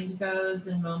your mind goes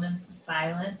in moments of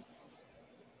silence.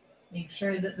 Make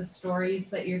sure that the stories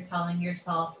that you're telling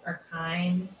yourself are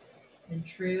kind and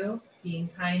true, being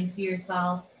kind to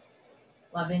yourself,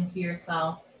 loving to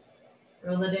yourself.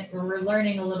 We're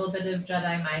learning a little bit of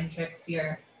Jedi mind tricks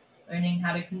here, learning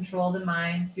how to control the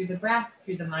mind through the breath,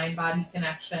 through the mind-body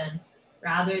connection,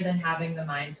 rather than having the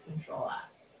mind control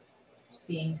us. Just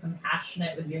being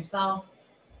compassionate with yourself,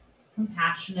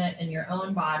 compassionate in your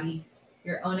own body,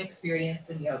 your own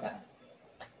experience in yoga.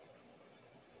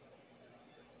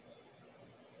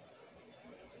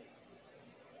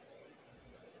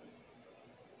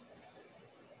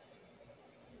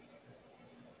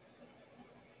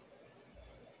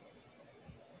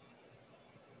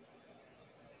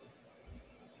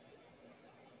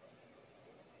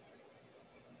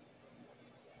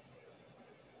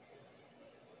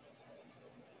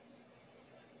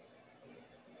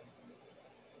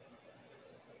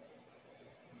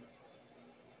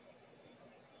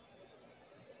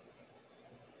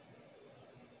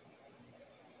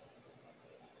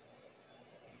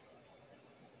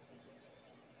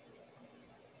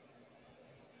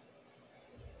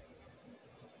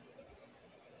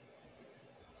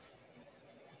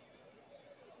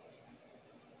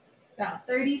 About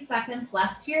 30 seconds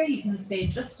left here. You can stay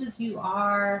just as you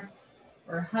are,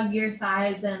 or hug your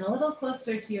thighs in a little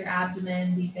closer to your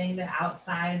abdomen, deepening the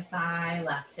outside thigh,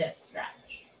 left hip stretch.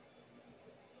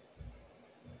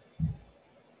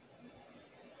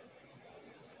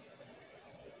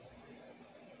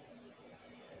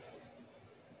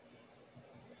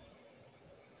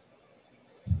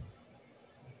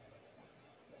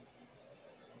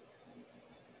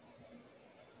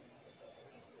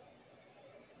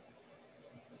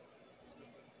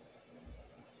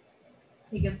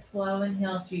 Take a slow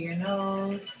inhale through your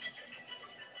nose.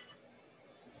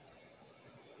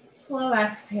 Slow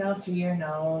exhale through your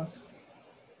nose.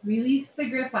 Release the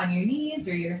grip on your knees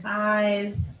or your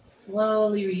thighs.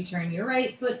 Slowly return your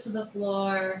right foot to the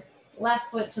floor,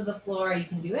 left foot to the floor. You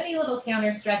can do any little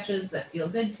counter stretches that feel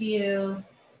good to you.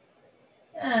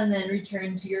 And then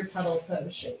return to your puddle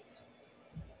pose shape.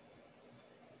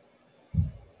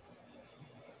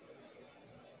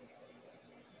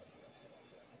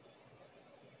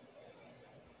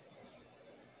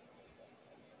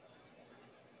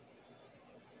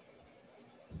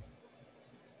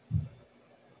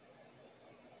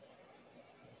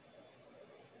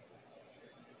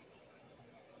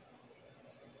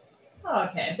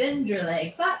 Okay, bend your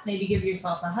legs up. Maybe give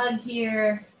yourself a hug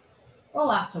here. Roll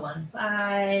off to one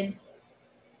side.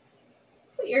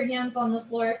 Put your hands on the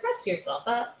floor, press yourself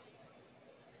up.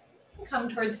 And come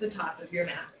towards the top of your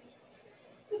mat.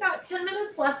 About 10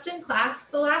 minutes left in class.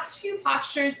 The last few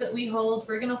postures that we hold,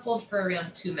 we're gonna hold for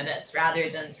around 2 minutes rather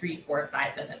than 3, 4,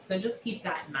 5 minutes. So just keep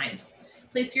that in mind.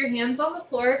 Place your hands on the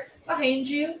floor behind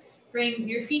you. Bring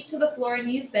your feet to the floor,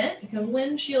 knees bent. You can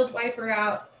windshield wiper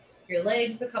out your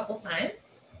legs a couple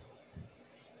times.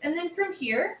 And then from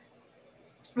here,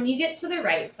 when you get to the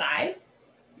right side,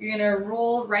 you're gonna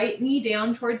roll right knee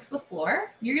down towards the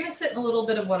floor. You're gonna sit in a little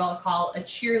bit of what I'll call a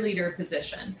cheerleader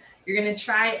position. You're gonna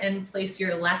try and place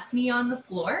your left knee on the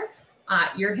floor.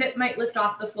 Your hip might lift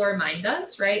off the floor, mine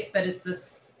does, right? But it's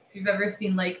this, if you've ever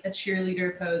seen like a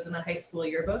cheerleader pose in a high school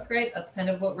yearbook, right? That's kind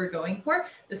of what we're going for.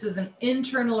 This is an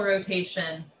internal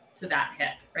rotation to that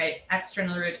hip, right?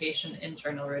 External rotation,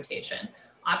 internal rotation.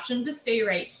 Option to stay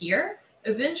right here.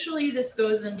 Eventually this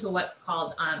goes into what's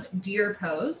called deer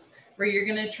pose, where you're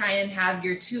gonna try and have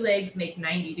your two legs make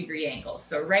 90-degree angles.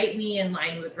 So right knee in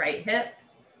line with right hip,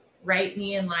 right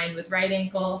knee in line with right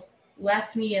ankle,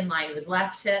 left knee in line with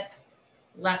left hip,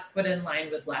 left foot in line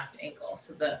with left ankle.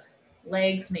 So the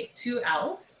legs make 2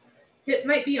 L's. Hip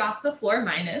might be off the floor,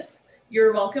 mine is.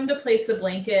 You're welcome to place a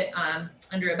blanket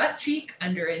under a butt cheek,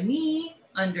 under a knee,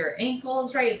 under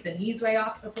ankles, right? If the knee's way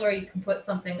off the floor, you can put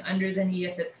something under the knee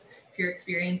if you're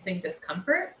experiencing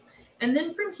discomfort. And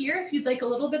then from here, if you'd like a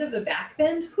little bit of a back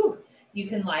bend, you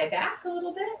can lie back a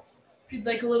little bit. If you'd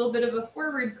like a little bit of a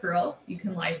forward curl, you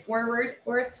can lie forward,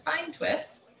 or a spine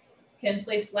twist. You can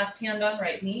place left hand on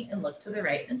right knee and look to the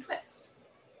right and twist.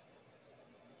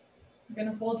 We're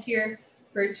gonna hold here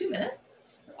for 2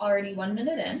 minutes. We're already 1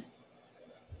 minute in.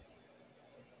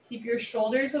 Keep your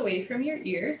shoulders away from your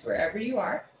ears wherever you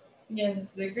are. Again,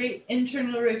 this is a great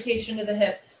internal rotation to the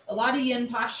hip. A lot of yin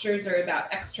postures are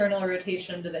about external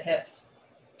rotation to the hips.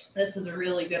 This is a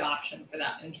really good option for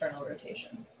that internal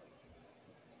rotation.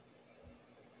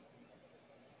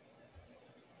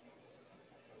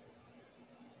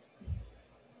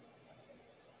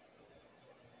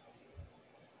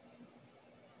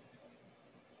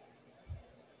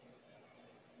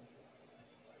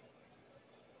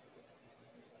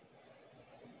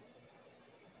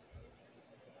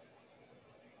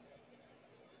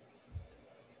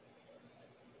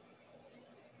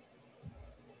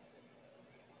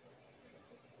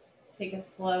 Take a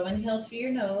slow inhale through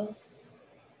your nose.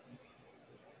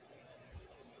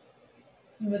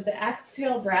 And with the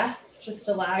exhale breath, just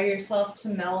allow yourself to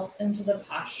melt into the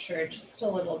posture just a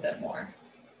little bit more.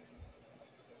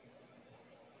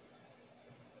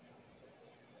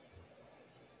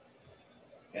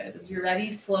 Good. As you're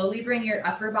ready, slowly bring your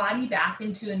upper body back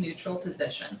into a neutral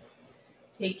position.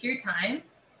 Take your time.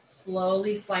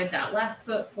 Slowly slide that left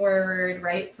foot forward,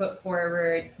 right foot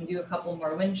forward. You can do a couple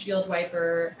more windshield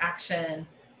wiper action.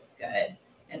 Good.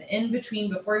 And in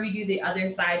between, before we do the other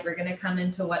side, we're going to come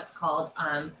into what's called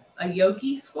a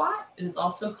yogi squat. It is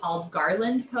also called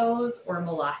garland pose or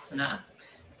malasana.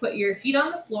 Put your feet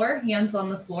on the floor, hands on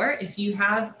the floor. If you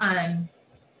have,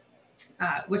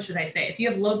 what should I say? If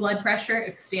you have low blood pressure,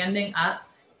 if standing up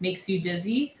makes you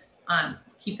dizzy,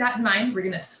 keep that in mind. We're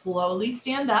going to slowly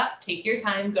stand up. Take your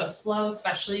time, go slow,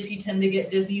 especially if you tend to get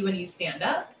dizzy when you stand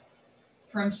up.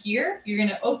 From here, you're going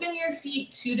to open your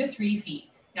feet 2 to 3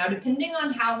 feet. Now, depending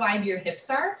on how wide your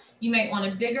hips are, you might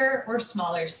want a bigger or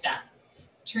smaller step.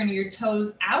 Turn your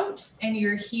toes out and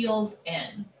your heels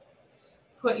in.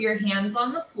 Put your hands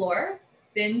on the floor,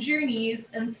 bend your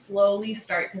knees, and slowly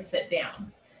start to sit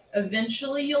down.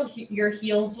 Eventually, your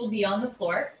heels will be on the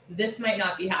floor. This might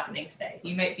not be happening today.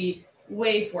 You might be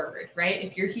way forward, right?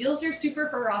 If your heels are super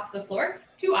far off the floor,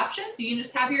 2 options. You can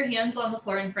just have your hands on the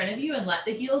floor in front of you and let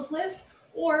the heels lift,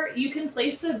 or you can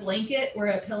place a blanket or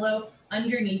a pillow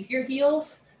underneath your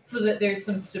heels so that there's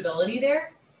some stability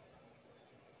there.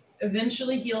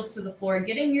 Eventually, heels to the floor.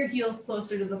 Getting your heels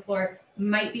closer to the floor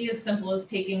might be as simple as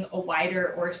taking a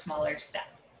wider or smaller step.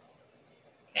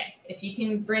 Okay, if you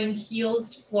can bring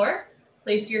heels to floor,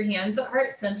 place your hands at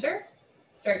heart center,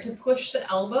 start to push the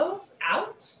elbows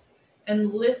out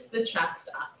and lift the chest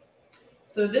up.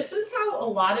 So this is how a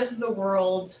lot of the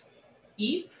world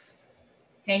eats,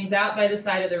 hangs out by the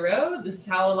side of the road. This is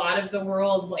how a lot of the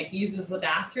world uses the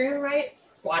bathroom, right?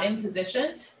 Squatting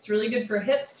position. It's really good for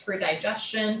hips, for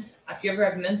digestion. If you ever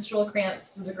have menstrual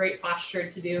cramps, this is a great posture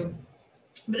to do.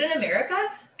 But in America,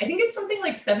 I think it's something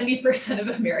like 70% of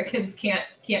Americans can't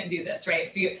do this,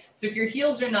 right? So if your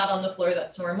heels are not on the floor,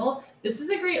 that's normal. This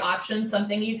is a great option,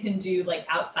 something you can do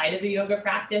outside of a yoga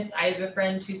practice. I have a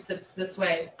friend who sits this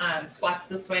way, squats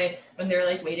this way when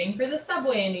they're waiting for the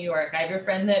subway in New York. I have a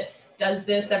friend that does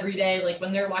this every day,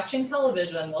 when they're watching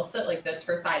television, they'll sit like this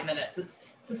for 5 minutes. It's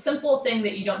a simple thing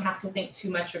that you don't have to think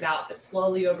too much about, but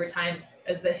slowly over time,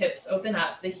 as the hips open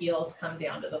up, the heels come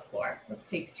down to the floor. Let's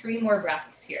take 3 more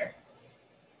breaths here.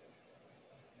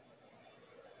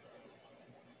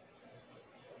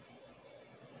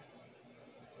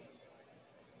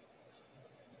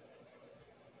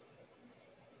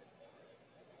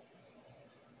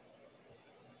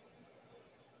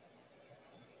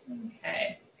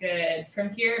 Okay, good. From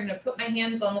here, I'm going to put my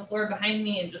hands on the floor behind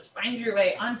me and just find your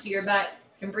way onto your butt.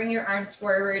 You can bring your arms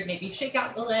forward, maybe shake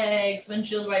out the legs,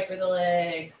 windshield wiper the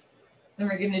legs. Then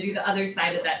we're going to do the other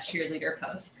side of that cheerleader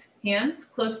pose. Hands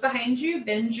close behind you,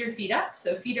 bend your feet up,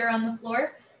 so feet are on the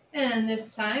floor. And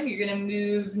this time, you're going to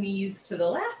move knees to the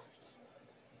left.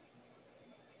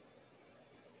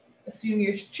 Assume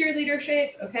your cheerleader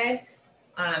shape, okay?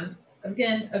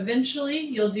 Again, eventually,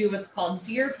 you'll do what's called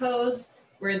deer pose,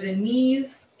 where the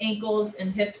knees, ankles,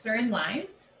 and hips are in line.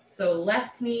 So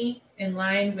left knee in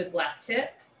line with left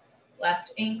hip,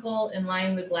 left ankle in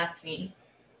line with left knee,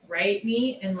 right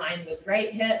knee in line with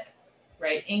right hip,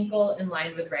 right ankle in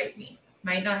line with right knee.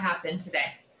 Might not happen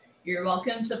today. You're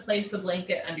welcome to place a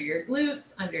blanket under your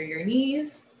glutes, under your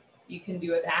knees. You can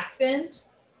do a back bend,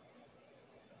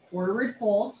 forward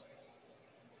fold,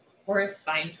 or a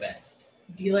spine twist.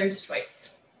 Dealer's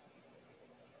choice.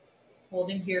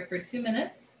 Holding here for 2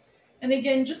 minutes. And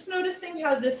again, just noticing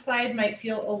how this side might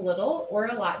feel a little or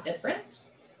a lot different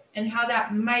and how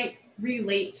that might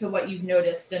relate to what you've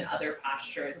noticed in other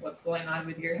postures, what's going on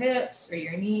with your hips or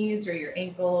your knees or your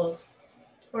ankles.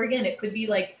 Or again, it could be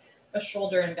like a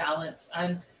shoulder imbalance.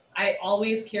 I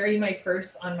always carry my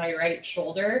purse on my right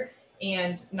shoulder.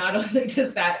 And not only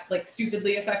does that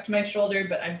stupidly affect my shoulder,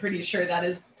 but I'm pretty sure that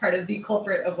is part of the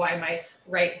culprit of why my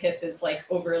right hip is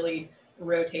overly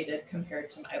rotated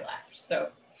compared to my left. So,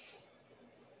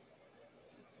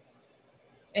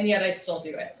 and yet I still do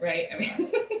it, right? I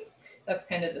mean, that's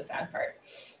kind of the sad part.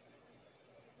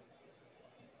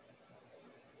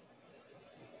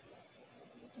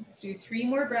 Let's do 3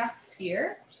 more breaths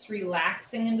here, just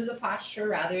relaxing into the posture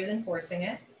rather than forcing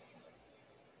it.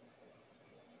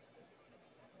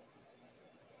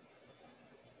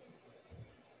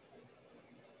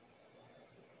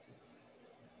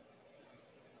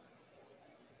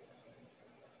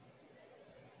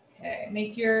 Okay,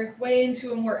 make your way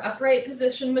into a more upright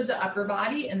position with the upper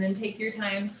body, and then take your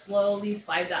time, slowly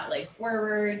slide that leg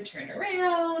forward, turn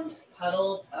around,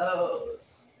 puddle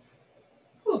pose.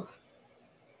 Whew.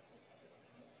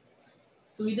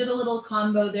 So we did a little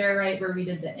combo there, right, where we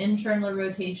did the internal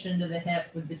rotation to the hip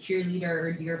with the cheerleader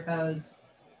or deer pose.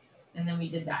 And then we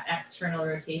did that external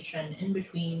rotation in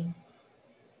between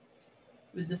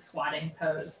with the squatting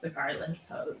pose, the garland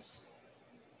pose.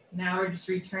 Now we're just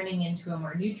returning into a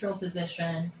more neutral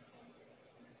position.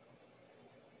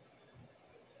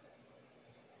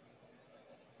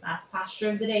 Last posture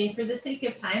of the day. For the sake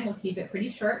of time, we'll keep it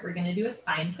pretty short. We're going to do a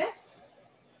spine twist.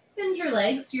 Bend your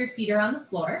legs so your feet are on the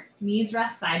floor. Knees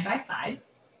rest side by side.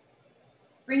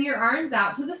 Bring your arms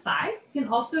out to the side. You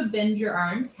can also bend your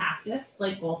arms cactus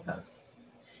like goalposts.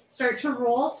 Start to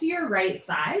roll to your right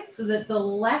side so that the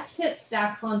left hip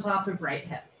stacks on top of right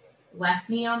hip. Left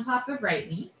knee on top of right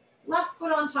knee. Left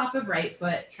foot on top of right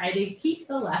foot. Try to keep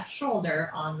the left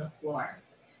shoulder on the floor.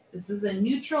 This is a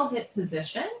neutral hip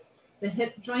position. The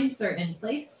hip joints are in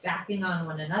place, stacking on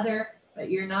one another, but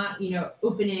you're not,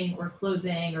 opening or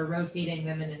closing or rotating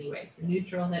them in any way. It's a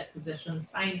neutral hip position,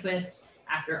 spine twist,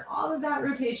 after all of that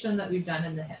rotation that we've done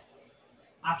in the hips.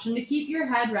 Option to keep your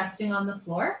head resting on the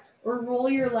floor or roll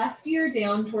your left ear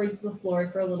down towards the floor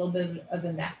for a little bit of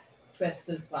a neck twist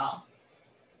as well.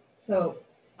 So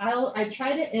I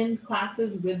try to end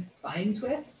classes with spine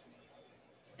twists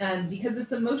because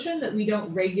it's a motion that we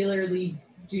don't regularly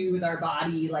do with our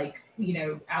body, like,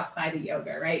 outside of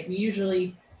yoga, right? We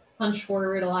usually punch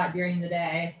forward a lot during the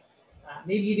day.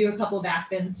 Maybe you do a couple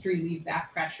back bends to relieve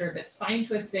back pressure, but spine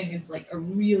twisting is like a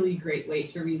really great way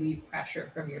to relieve pressure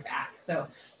from your back. So,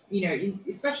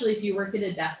 especially if you work at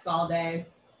a desk all day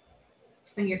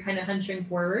and you're kind of hunching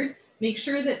forward, make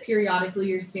sure that periodically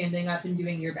you're standing up and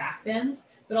doing your back bends,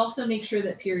 but also make sure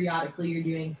that periodically you're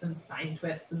doing some spine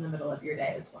twists in the middle of your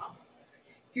day as well.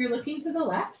 If you're looking to the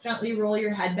left, gently roll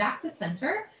your head back to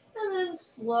center and then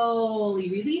slowly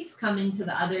release, coming to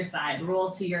the other side. Roll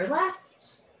to your left.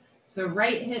 So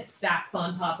right hip stacks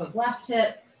on top of left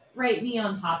hip, right knee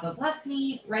on top of left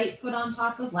knee, right foot on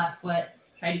top of left foot.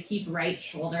 Try to keep right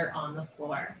shoulder on the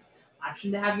floor.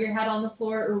 Option to have your head on the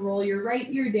floor or roll your right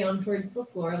ear down towards the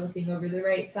floor, looking over the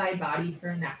right side body for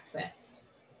a neck twist.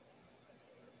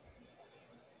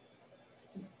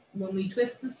 When we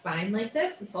twist the spine like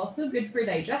this, it's also good for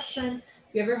digestion.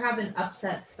 If you ever have an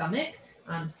upset stomach,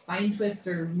 spine twists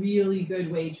are a really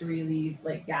good way to relieve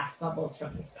like gas bubbles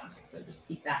from the stomach. So just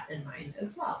keep that in mind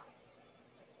as well.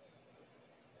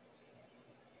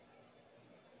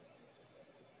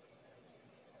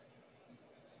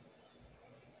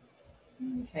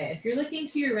 Okay, if you're looking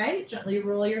to your right, gently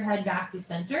roll your head back to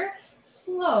center.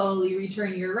 Slowly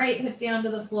return your right hip down to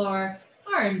the floor,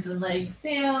 arms and legs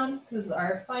down. This is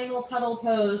our final puddle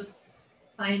pose,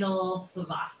 final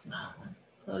Savasana.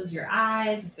 Close your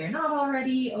eyes. If they're not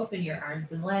already, open your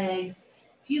arms and legs.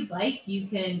 If you'd like, you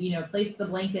can, place the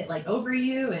blanket like over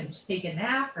you and just take a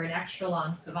nap, or an extra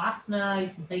long Savasana.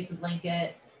 You can place a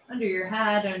blanket under your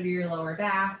head, under your lower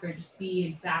back, or just be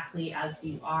exactly as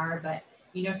you are. But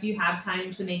if you have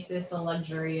time to make this a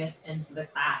luxurious end to the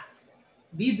class,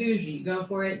 be bougie, go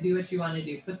for it, do what you want to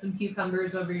do. Put some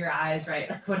cucumbers over your eyes, right?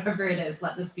 Like whatever it is,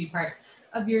 let this be part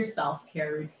of your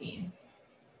self-care routine.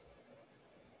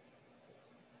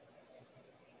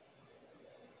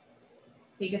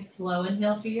 Take a slow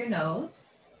inhale through your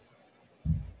nose.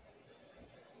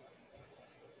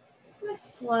 And a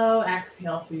slow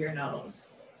exhale through your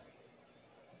nose.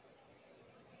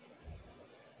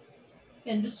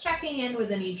 And just checking in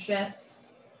with any shifts.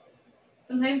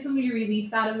 Sometimes when we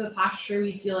release out of a posture,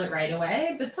 we feel it right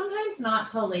away, but sometimes not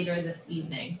till later this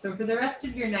evening. So for the rest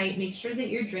of your night, make sure that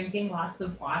you're drinking lots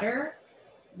of water,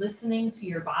 listening to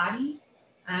your body.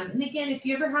 And again, if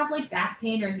you ever have like back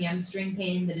pain or hamstring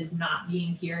pain that is not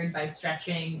being cured by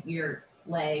stretching your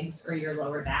legs or your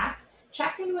lower back,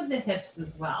 check in with the hips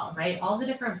as well, right? All the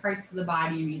different parts of the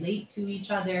body relate to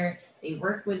each other. They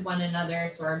work with one another.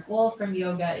 So our goal from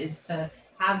yoga is to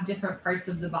have different parts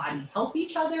of the body help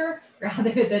each other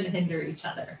rather than hinder each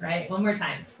other, right? One more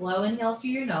time, slow inhale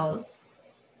through your nose.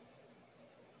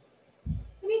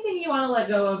 Anything you want to let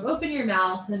go of, open your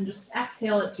mouth and just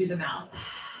exhale it through the mouth.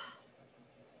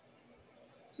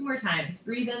 2 more times,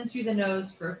 breathe in through the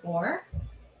nose for 4,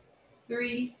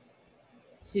 3,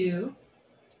 2,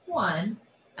 1.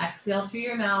 Exhale through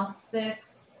your mouth,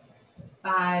 6,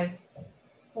 5,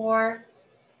 4,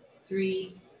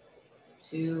 3,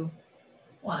 2,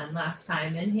 1. Last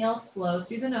time, inhale slow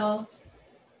through the nose.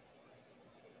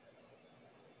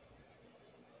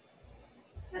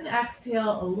 And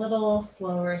exhale a little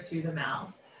slower through the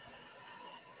mouth.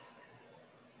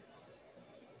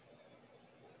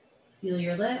 Seal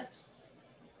your lips.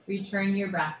 Return your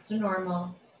breath to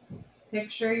normal.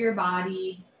 Picture your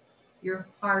body, your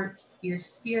heart, your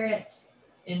spirit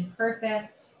in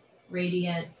perfect,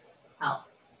 radiant health.